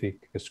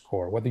specific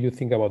score. What do you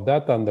think about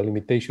that and the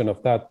limitation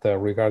of that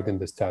regarding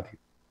the study?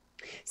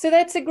 So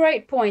that's a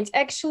great point.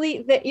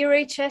 Actually, the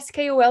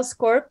EuraHS-QoL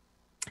score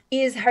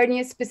is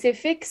hernia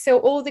specific. So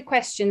all the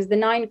questions, the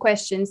 9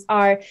 questions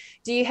are,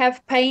 do you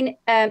have pain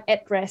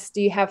at rest?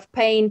 Do you have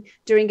pain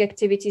during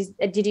activities?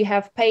 Did you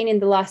have pain in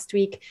the last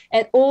week?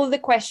 And all the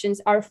questions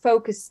are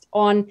focused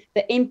on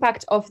the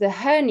impact of the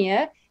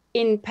hernia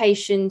in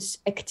patients'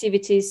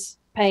 activities,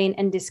 pain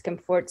and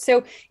discomfort.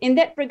 So in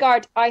that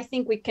regard, I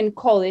think we can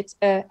call it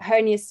a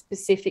hernia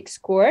specific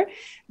score.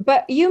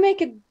 But you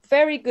make a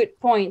very good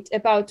point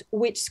about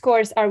which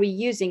scores are we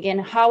using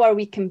and how are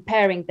we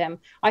comparing them.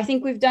 I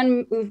think we've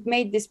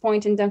made this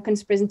point in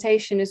Duncan's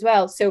presentation as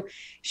well. So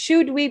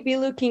should we be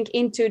looking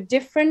into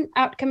different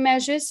outcome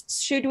measures?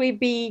 Should we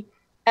be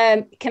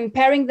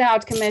comparing the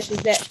outcome measures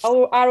that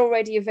are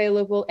already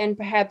available and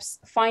perhaps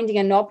finding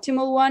an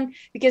optimal one?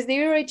 Because the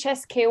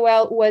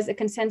EuraHS-QoL was a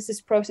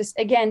consensus process,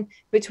 again,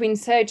 between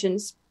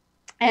surgeons.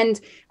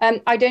 And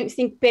I don't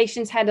think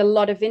patients had a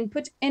lot of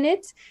input in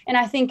it. And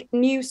I think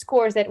new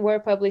scores that were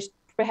published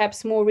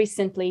perhaps more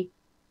recently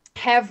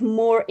have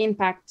more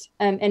impact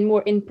and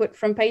more input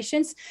from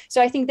patients.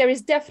 So I think there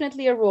is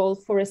definitely a role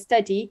for a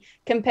study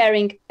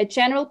comparing a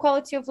general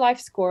quality of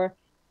life score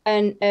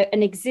and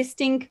an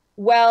existing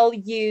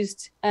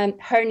well-used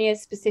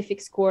hernia-specific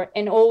score,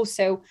 and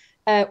also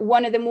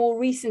one of the more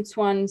recent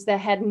ones that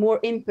had more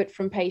input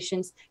from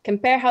patients,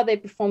 compare how they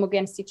perform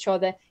against each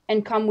other,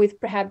 and come with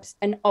perhaps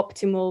an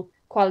optimal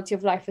quality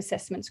of life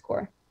assessment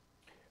score.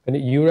 And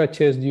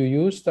EuraHS you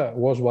used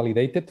was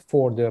validated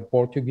for the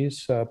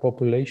Portuguese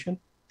population?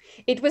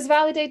 It was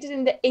validated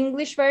in the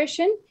English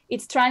version.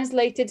 It's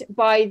translated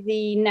by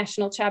the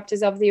national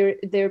chapters of the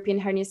European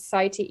Hernia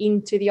Society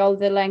into the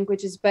other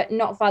languages, but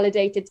not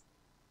validated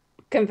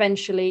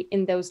conventionally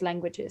in those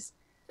languages.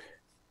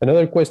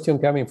 Another question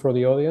coming from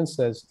the audience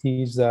is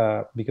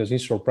because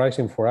it's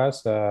surprising for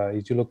us.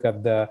 If you look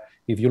at the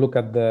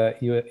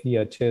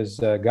EHS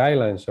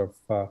guidelines of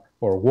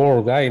or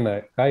world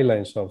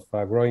guidelines of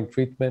groin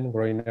treatment,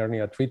 groin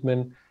hernia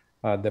treatment,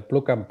 the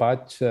plug and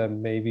patch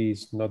maybe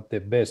is not the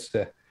best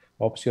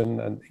option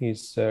and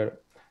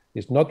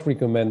is not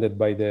recommended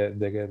by the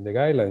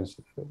guidelines.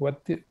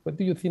 What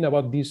do you think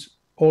about this?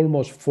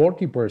 Almost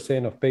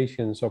 40% of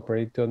patients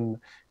operate on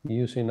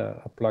using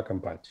a plug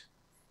and patch.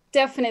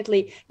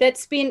 Definitely,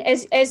 that's been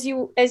as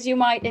you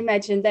might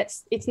imagine.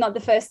 It's not the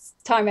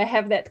first time I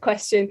have that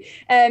question.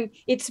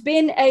 It's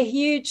been a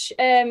huge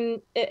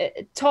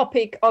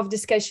topic of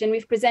discussion.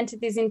 We've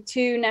presented this in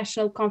 2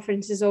 national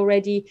conferences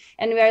already,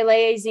 and we are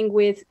liaising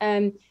with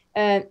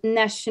the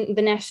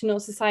National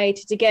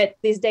Society to get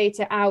this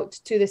data out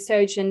to the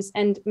surgeons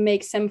and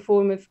make some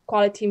form of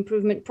quality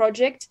improvement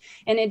project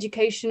and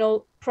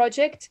educational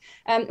project.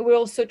 We're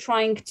also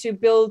trying to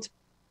build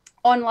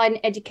online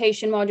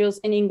education modules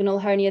in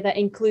inguinal hernia that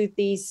include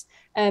these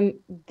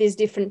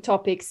different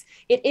topics.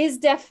 It is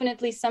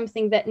definitely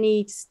something that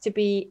needs to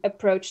be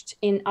approached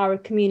in our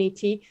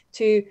community.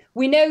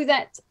 We know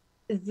that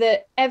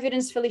the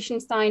evidence for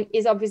Liechtenstein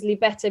is obviously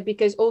better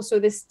because also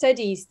the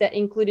studies that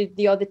included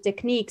the other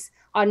techniques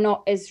are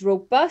not as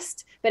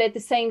robust, but at the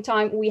same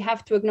time, we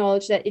have to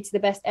acknowledge that it's the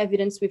best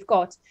evidence we've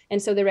got. And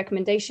so the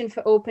recommendation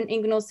for open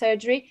inguinal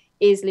surgery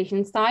is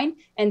Liechtenstein,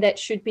 and that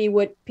should be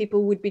what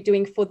people would be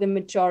doing for the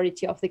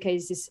majority of the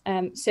cases.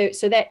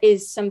 So that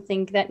is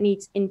something that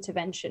needs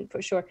intervention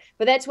for sure.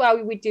 But that's why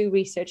we would do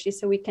research, is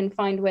so we can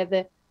find where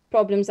the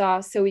problems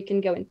are so we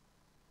can go and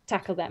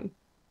tackle them.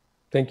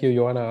 Thank you,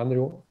 Joana.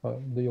 Andrew,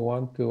 do you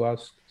want to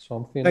ask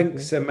something?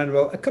 Thanks,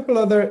 Manuel. A couple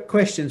other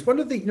questions. One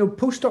of the,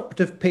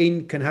 post-operative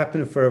pain can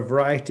happen for a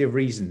variety of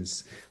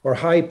reasons, or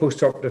high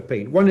post-operative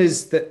pain. One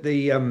is that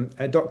the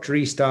Dr.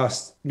 East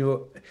asked,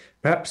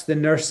 perhaps the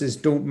nurses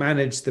don't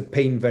manage the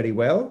pain very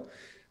well,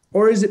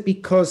 or is it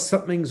because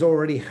something's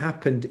already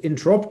happened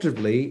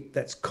intraoperatively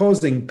that's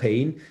causing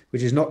pain,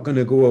 which is not going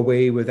to go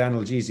away with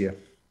analgesia?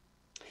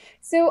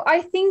 So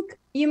I think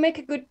you make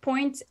a good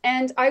point,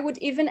 and I would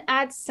even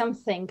add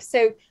something.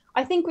 So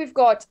I think we've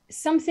got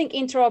something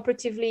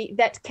intraoperatively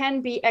that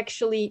can be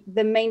actually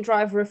the main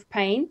driver of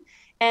pain.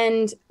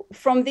 And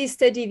from this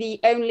study, the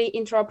only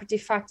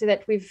intraoperative factor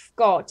that we've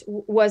got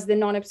was the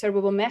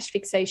non-absorbable mesh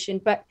fixation,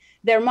 but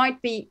there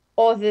might be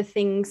other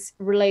things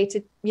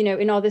related,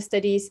 in other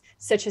studies,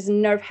 such as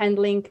nerve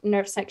handling,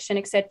 nerve section,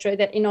 etc.,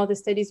 that in other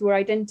studies were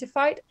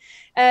identified.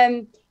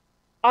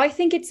 I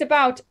think it's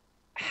about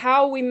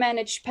how we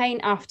manage pain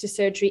after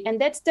surgery,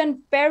 and that's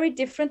done very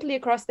differently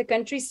across the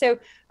country. So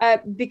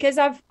because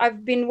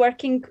I've been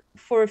working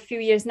for a few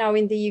years now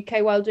in the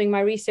UK while doing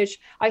my research,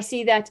 I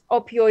see that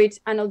opioid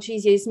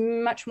analgesia is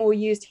much more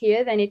used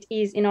here than it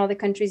is in other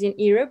countries in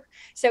Europe.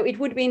 So it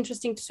would be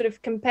interesting to sort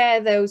of compare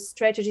those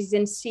strategies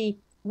and see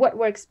what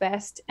works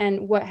best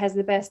and what has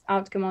the best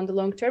outcome on the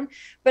long term.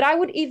 But I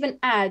would even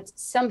add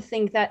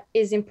something that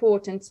is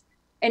important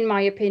in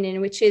my opinion,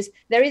 which is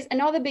there is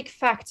another big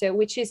factor,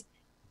 which is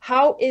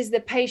how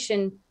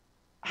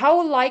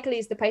likely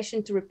is the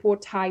patient to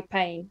report high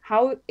pain?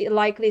 How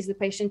likely is the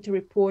patient to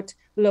report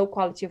low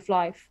quality of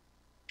life?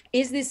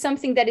 Is this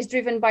something that is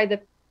driven by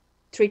the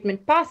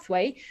treatment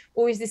pathway,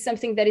 or is this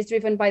something that is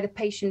driven by the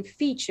patient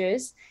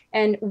features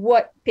and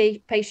what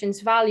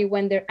patients value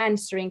when they're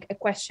answering a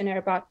questionnaire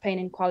about pain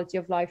and quality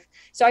of life?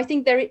 So I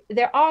think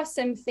there are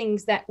some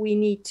things that we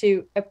need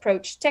to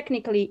approach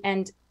technically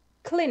and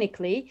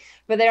clinically,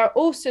 but there are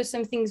also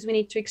some things we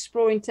need to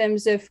explore in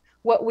terms of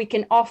what we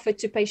can offer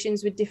to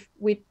patients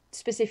with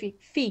specific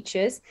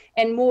features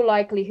and more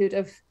likelihood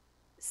of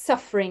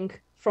suffering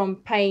from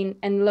pain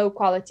and low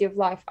quality of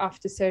life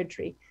after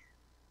surgery.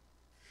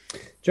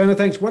 Joana,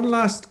 thanks. One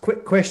last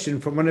quick question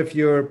from one of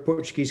your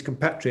Portuguese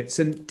compatriots.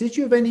 And did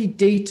you have any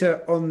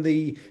data on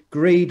the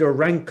grade or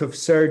rank of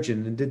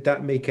surgeon, and did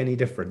that make any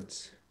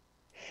difference?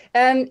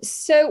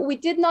 So we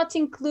did not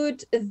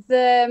include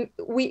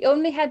we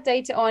only had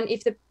data on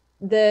if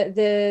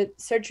the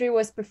surgery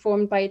was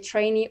performed by a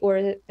trainee or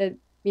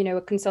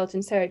a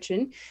consultant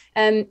surgeon.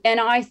 And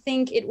I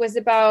think it was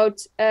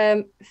about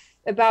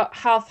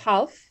half.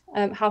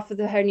 Half of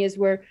the hernias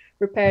were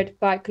repaired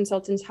by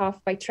consultants,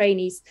 half by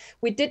trainees.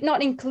 We did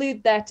not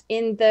include that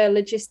in the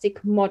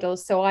logistic model,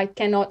 so I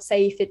cannot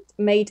say if it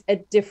made a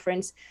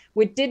difference.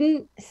 We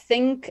didn't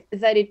think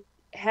that it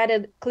had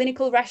a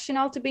clinical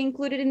rationale to be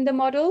included in the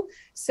model,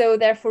 so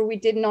therefore we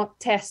did not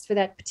test for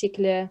that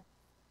particular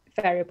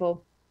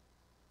variable.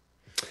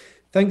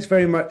 Thanks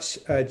very much,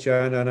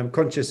 Joana, and I'm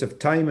conscious of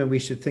time and we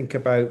should think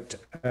about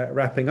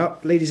wrapping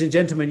up. Ladies and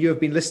gentlemen, you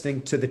have been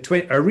listening to a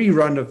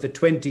rerun of the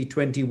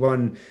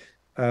 2021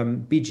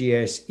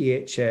 BJS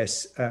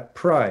EHS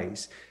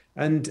Prize.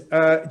 And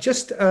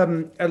just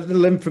a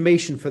little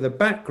information for the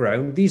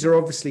background. These are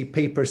obviously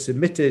papers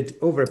submitted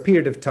over a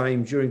period of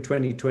time during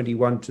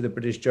 2021 to the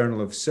British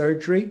Journal of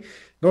Surgery.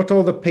 Not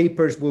all the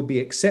papers will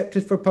be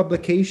accepted for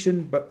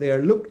publication, but they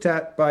are looked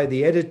at by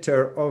the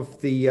editor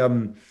of the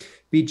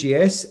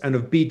BJS and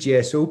of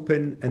BJS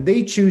Open, and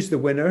they choose the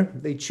winner,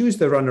 they choose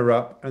the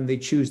runner-up, and they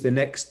choose the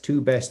next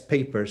two best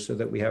papers so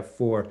that we have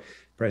 4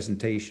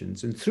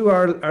 presentations. And through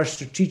our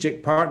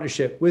strategic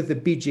partnership with the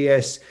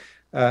BJS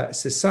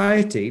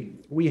Society,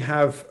 we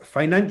have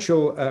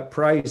financial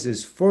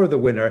prizes for the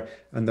winner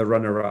and the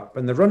runner-up.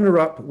 And the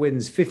runner-up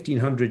wins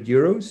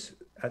 €1,500.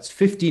 That's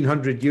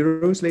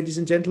 €1,500, ladies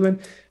and gentlemen.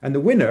 And the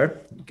winner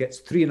gets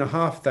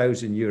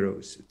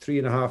 €3,500.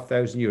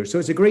 €3,500. So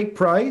it's a great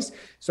prize.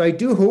 So I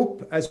do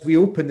hope, as we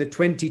open the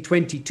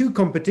 2022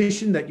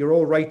 competition, that you're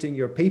all writing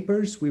your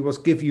papers. We will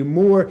give you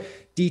more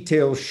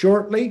details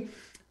shortly.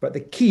 But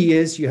the key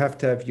is you have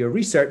to have your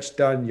research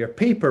done, your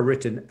paper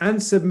written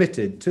and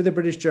submitted to the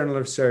British Journal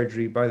of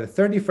Surgery by the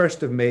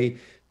 31st of May,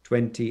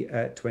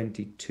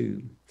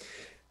 2022.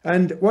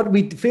 And what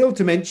we failed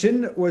to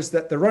mention was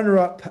that the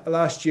runner-up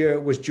last year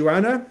was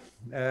Joana,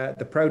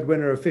 the proud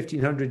winner of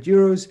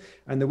 €1,500,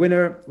 and the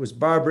winner was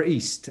Barbora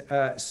East.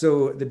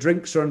 So the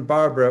drinks are on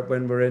Barbara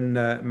when we're in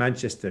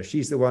Manchester.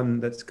 She's the one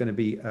that's going to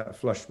be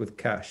flush with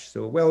cash.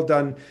 So well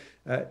done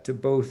to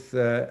both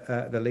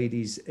the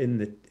ladies in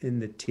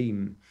the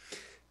team.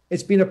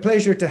 It's been a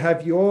pleasure to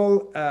have you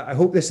all. I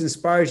hope this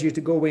inspires you to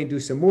go away and do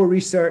some more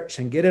research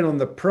and get in on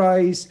the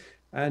prize.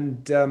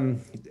 And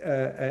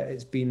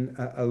it's been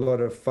a lot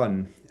of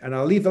fun. And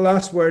I'll leave the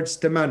last words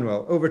to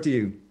Manuel. Over to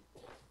you.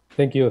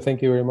 Thank you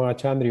very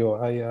much, Andrew.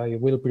 I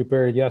will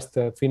prepare, just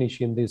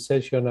finishing this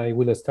session, I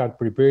will start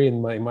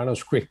preparing my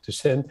manuscript to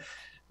send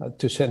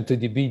to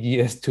the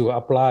BGS to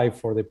apply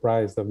for the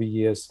prize, the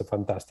BGS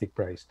fantastic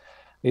prize.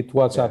 It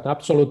was an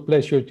absolute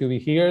pleasure to be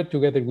here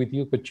together with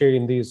you,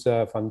 co-chairing this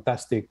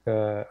fantastic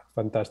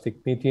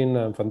meeting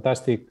and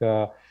fantastic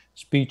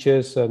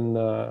speeches and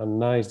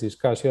nice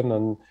discussion.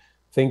 And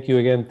thank you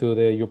again to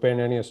the European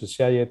Hernia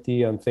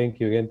Society, and thank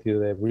you again to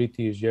the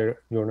British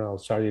Journal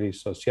of Surgery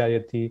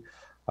Society.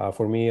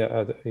 For me,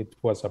 it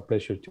was a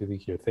pleasure to be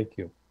here. Thank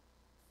you.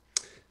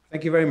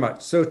 Thank you very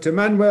much. So to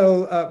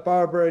Manuel,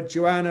 Barbora,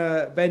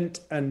 Joana, Bengt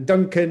and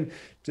Duncan,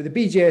 to the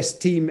BJS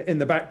team in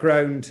the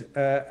background,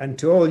 and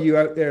to all you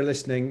out there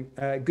listening,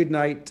 good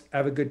night,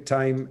 have a good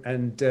time,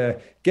 and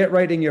get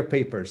writing your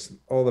papers.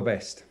 All the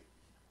best.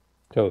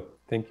 So,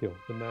 thank you.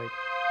 Good night.